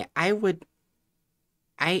 Yeah, I would...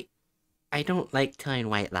 I don't like telling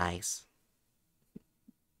white lies.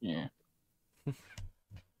 Yeah.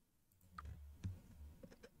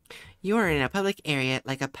 You are in a public area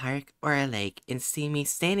like a park or a lake and see me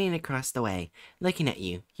standing across the way, looking at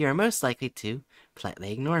you. You are most likely to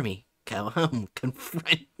politely ignore me. Go home.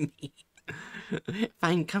 Confront me.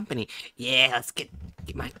 Find company. Yeah, let's get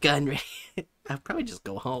my gun ready. I'll probably just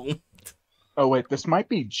go home. Oh wait, this might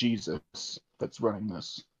be Jesus that's running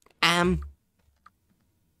this.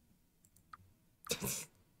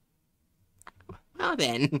 Well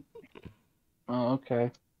then. Oh, okay.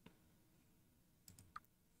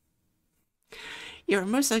 You're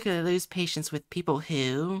most likely to lose patience with people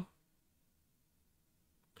who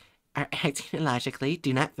are acting illogically,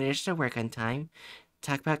 do not finish their work on time,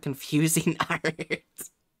 talk about confusing art,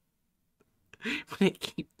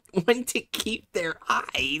 want to keep their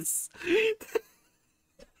eyes.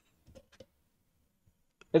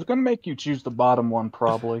 It's gonna make you choose the bottom one,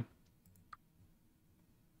 probably.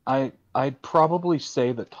 I'd probably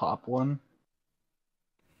say the top one.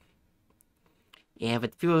 Yeah,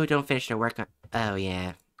 but people who don't finish their work on... Oh,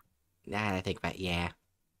 yeah. Now that I think about it, yeah.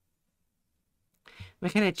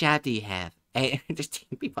 What kind of job do you have? I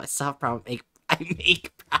understand people solve problems. I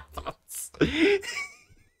make problems.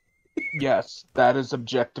 Yes, that is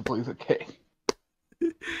objectively the case.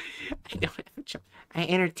 I don't have a job. I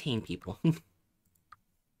entertain people.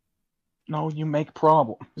 No, you make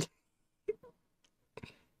problems.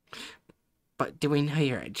 But do we know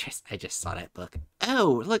your address? I just saw that book.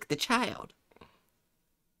 Oh, look, the child.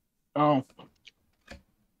 Oh.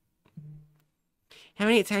 How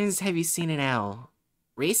many times have you seen an owl?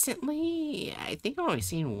 Recently? I think I've only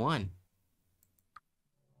seen one.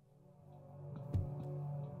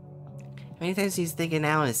 How many times do you think an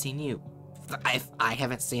owl has seen you? If I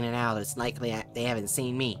haven't seen an owl, it's likely they haven't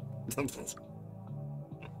seen me.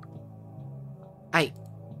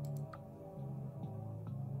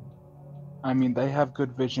 I mean, they have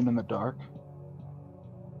good vision in the dark.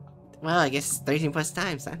 Well, I guess 13 plus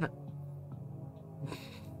times. I don't know.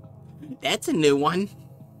 That's a new one.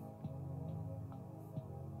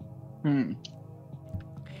 Hmm.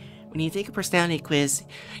 When you take a personality quiz,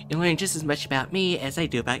 you learn just as much about me as I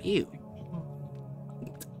do about you.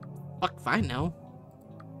 Fuck if I know.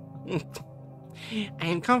 I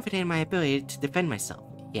am confident in my ability to defend myself.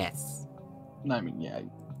 Yes. I mean, yeah.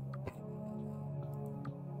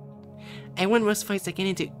 I win most fights I get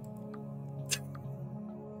into.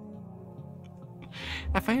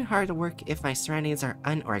 I find it hard to work if my surroundings are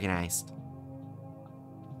unorganized.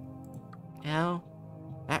 No,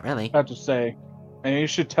 not really. I have to say, and you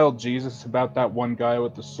should tell Jesus about that one guy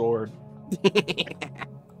with the sword.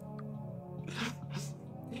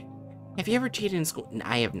 Have you ever cheated in school? No,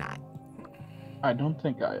 I have not. I don't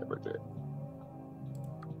think I ever did.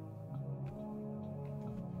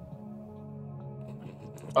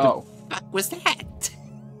 Oh. Fuck was that?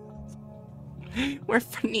 We're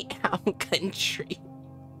from the owl country.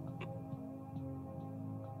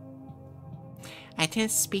 I tend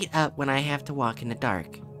to speed up when I have to walk in the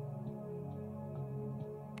dark.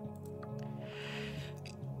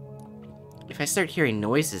 If I start hearing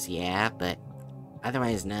noises, yeah, but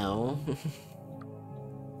otherwise, no.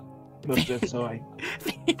 But just so I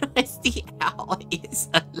Vanilla the owl is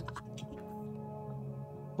alive.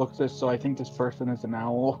 look this, so I think this person is an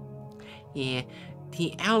owl. Yeah,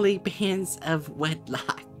 the owly bands of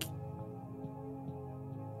wedlock.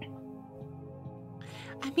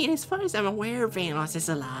 I mean, as far as I'm aware, Vanos is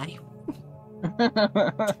alive.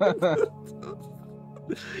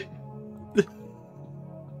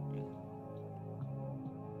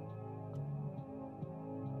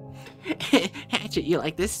 Hatchet, you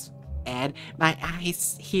like this ad? My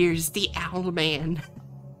eyes hears the owl man.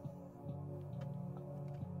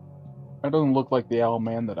 That doesn't look like the owl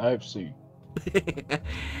man that I've seen.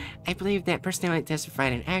 I believe that personality tests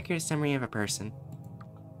provide an accurate summary of a person.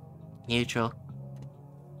 Neutral.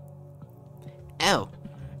 Oh,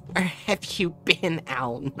 or have you been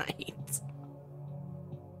Owl Knight?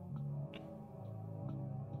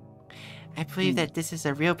 I believe that this is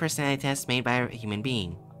a real personality test made by a human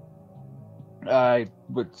being. I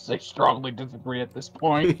would say strongly disagree at this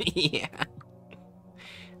point. Yeah.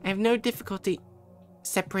 I have no difficulty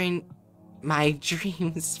separating my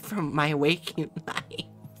dreams from my waking life.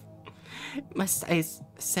 Must I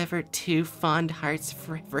sever two fond hearts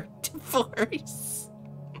forever divorce?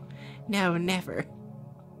 No, never.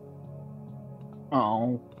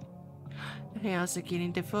 Oh. I also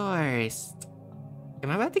getting divorced. Am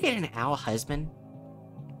I about to get an owl husband?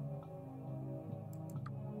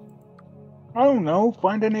 I don't know.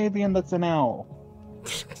 Find an alien that's an owl.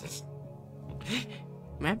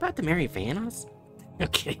 Am I about to marry Vanos? No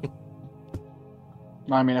kidding.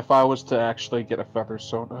 I mean, if I was to actually get a feather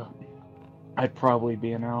soda, I'd probably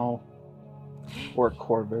be an owl. Or a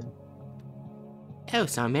corvid. Oh,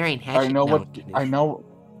 so I'm marrying Hatchet. I know No, what. I'm kidding. I know.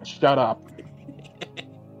 Shut up.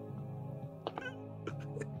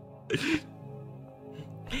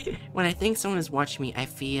 When I think someone is watching me, I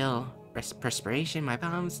feel perspiration in my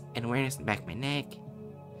palms and awareness in the back of my neck.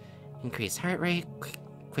 Increased heart rate,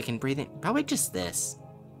 quicken breathing. Probably just this.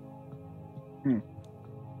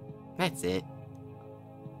 That's it.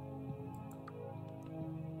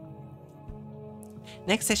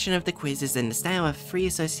 Next session of the quiz is in the style of free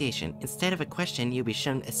association. Instead of a question, you'll be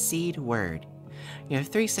shown a seed word. You have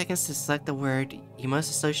 3 seconds to select the word you most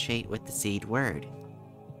associate with the seed word.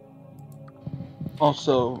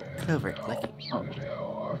 Also, Clover, click it.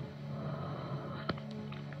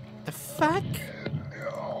 The fuck?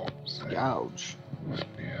 gouge.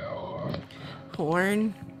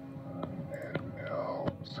 Horn?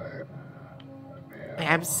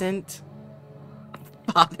 Absent?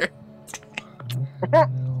 Father?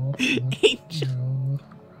 Angel?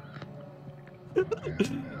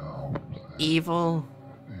 Evil?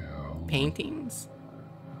 Paintings?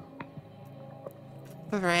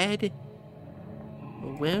 Thread?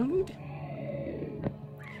 Wound?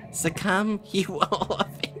 Succumb? You will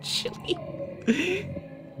eventually.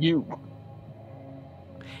 You.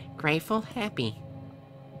 Grateful? Happy?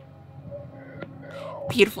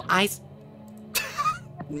 Beautiful eyes?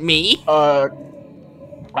 Me?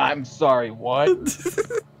 I'm sorry, what?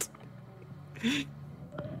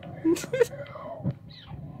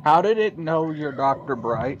 How did it know you're Dr.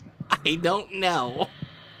 Bright? I don't know.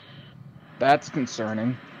 That's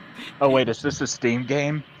concerning. Oh wait, is this a Steam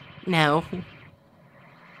game? No.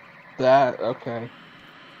 Okay.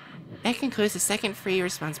 That concludes the second free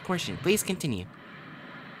response portion. Please continue.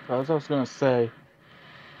 As I was gonna say,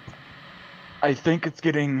 I think it's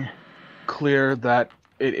getting clear that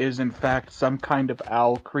it is in fact some kind of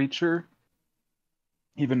owl creature.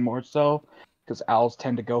 Even more so, because owls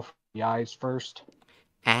tend to go for the eyes first.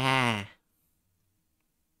 Ah.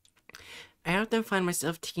 I often find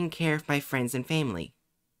myself taking care of my friends and family.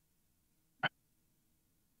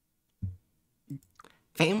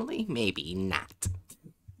 Family? Maybe not.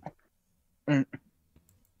 Mm.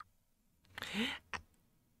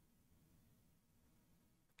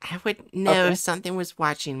 I would know Okay. if something was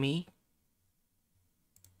watching me.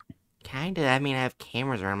 Kinda. I mean, I have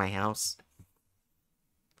cameras around my house.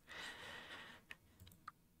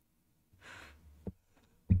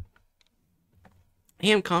 I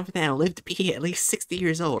am confident I'll live to be at least 60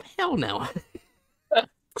 years old. Hell no.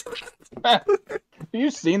 Have you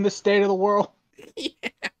seen the state of the world? Yeah.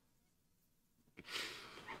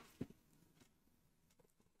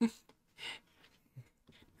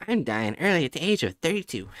 I'm dying early at the age of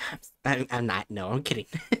 32. I'm not. No, I'm kidding.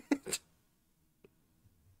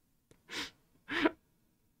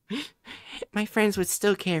 My friends would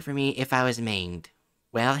still care for me if I was maimed.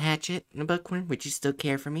 Well, Hatchet and Bookworm, would you still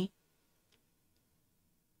care for me?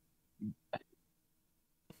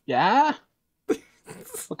 Yeah?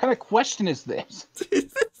 What kind of question is this?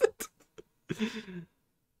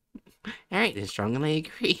 Alright, then strongly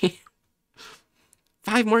agree.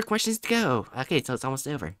 5 more questions to go. Okay, so it's almost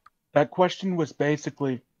over. That question was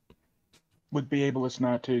basically, would be ableist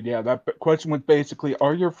not to. Yeah, that question was basically,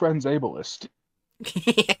 are your friends ableist?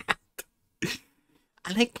 Yeah.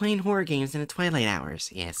 I like playing horror games in the twilight hours,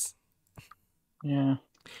 yes. Yeah.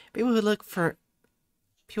 People would look for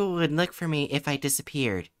me if I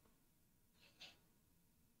disappeared.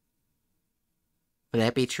 Would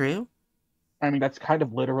that be true? I mean, that's kind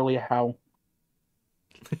of literally how.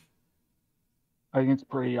 I think it's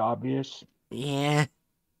pretty obvious. Yeah.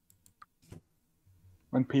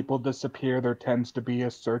 When people disappear, there tends to be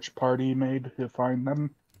a search party made to find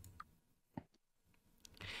them.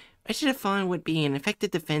 I should have found would be an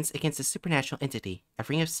effective defense against a supernatural entity. A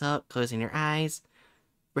ring of salt, closing your eyes,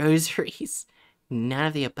 rosaries, none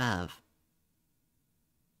of the above.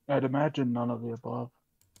 I'd imagine none of the above.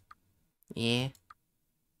 Yeah.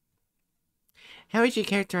 How would you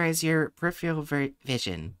characterize your peripheral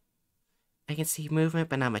vision? I can see movement,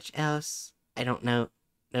 but not much else. I don't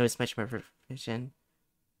notice much more vision.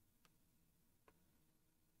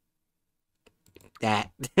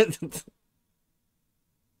 That.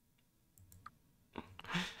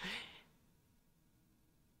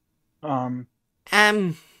 Oh,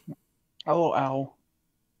 ow.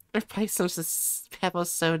 Replace some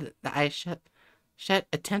pebbles so that the eyes shut.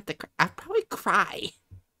 Attempt to. I'll probably cry,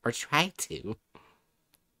 or try to.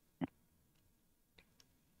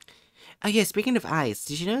 Oh yeah, speaking of eyes,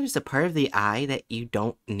 did you know there's a part of the eye that you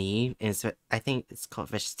don't need? And I think it's called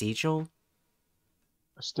vestigial.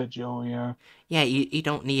 Vestigial, yeah. Yeah, you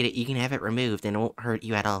don't need it. You can have it removed and it won't hurt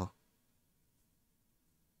you at all.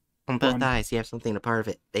 On both Fun. eyes, you have something, a part of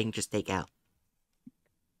it they can just take out.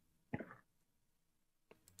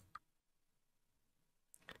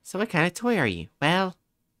 So what kind of toy are you? Well,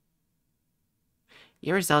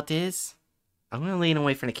 your result is... I'm gonna lean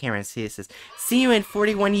away from the camera and see this. Says, see you in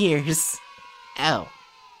 41 years. Oh.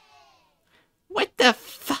 What the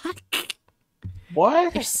fuck?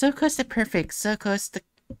 What? You're so close to perfect. So close to...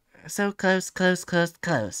 So close,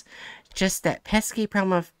 close. Just that pesky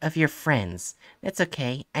problem of your friends. That's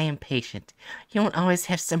okay. I am patient. You won't always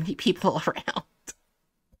have so many people around.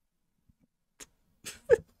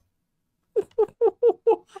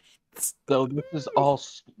 So this is all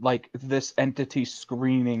like this entity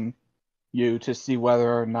screening you to see whether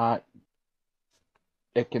or not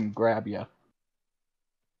it can grab you.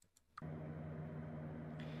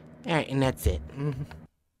 Alright, and that's it.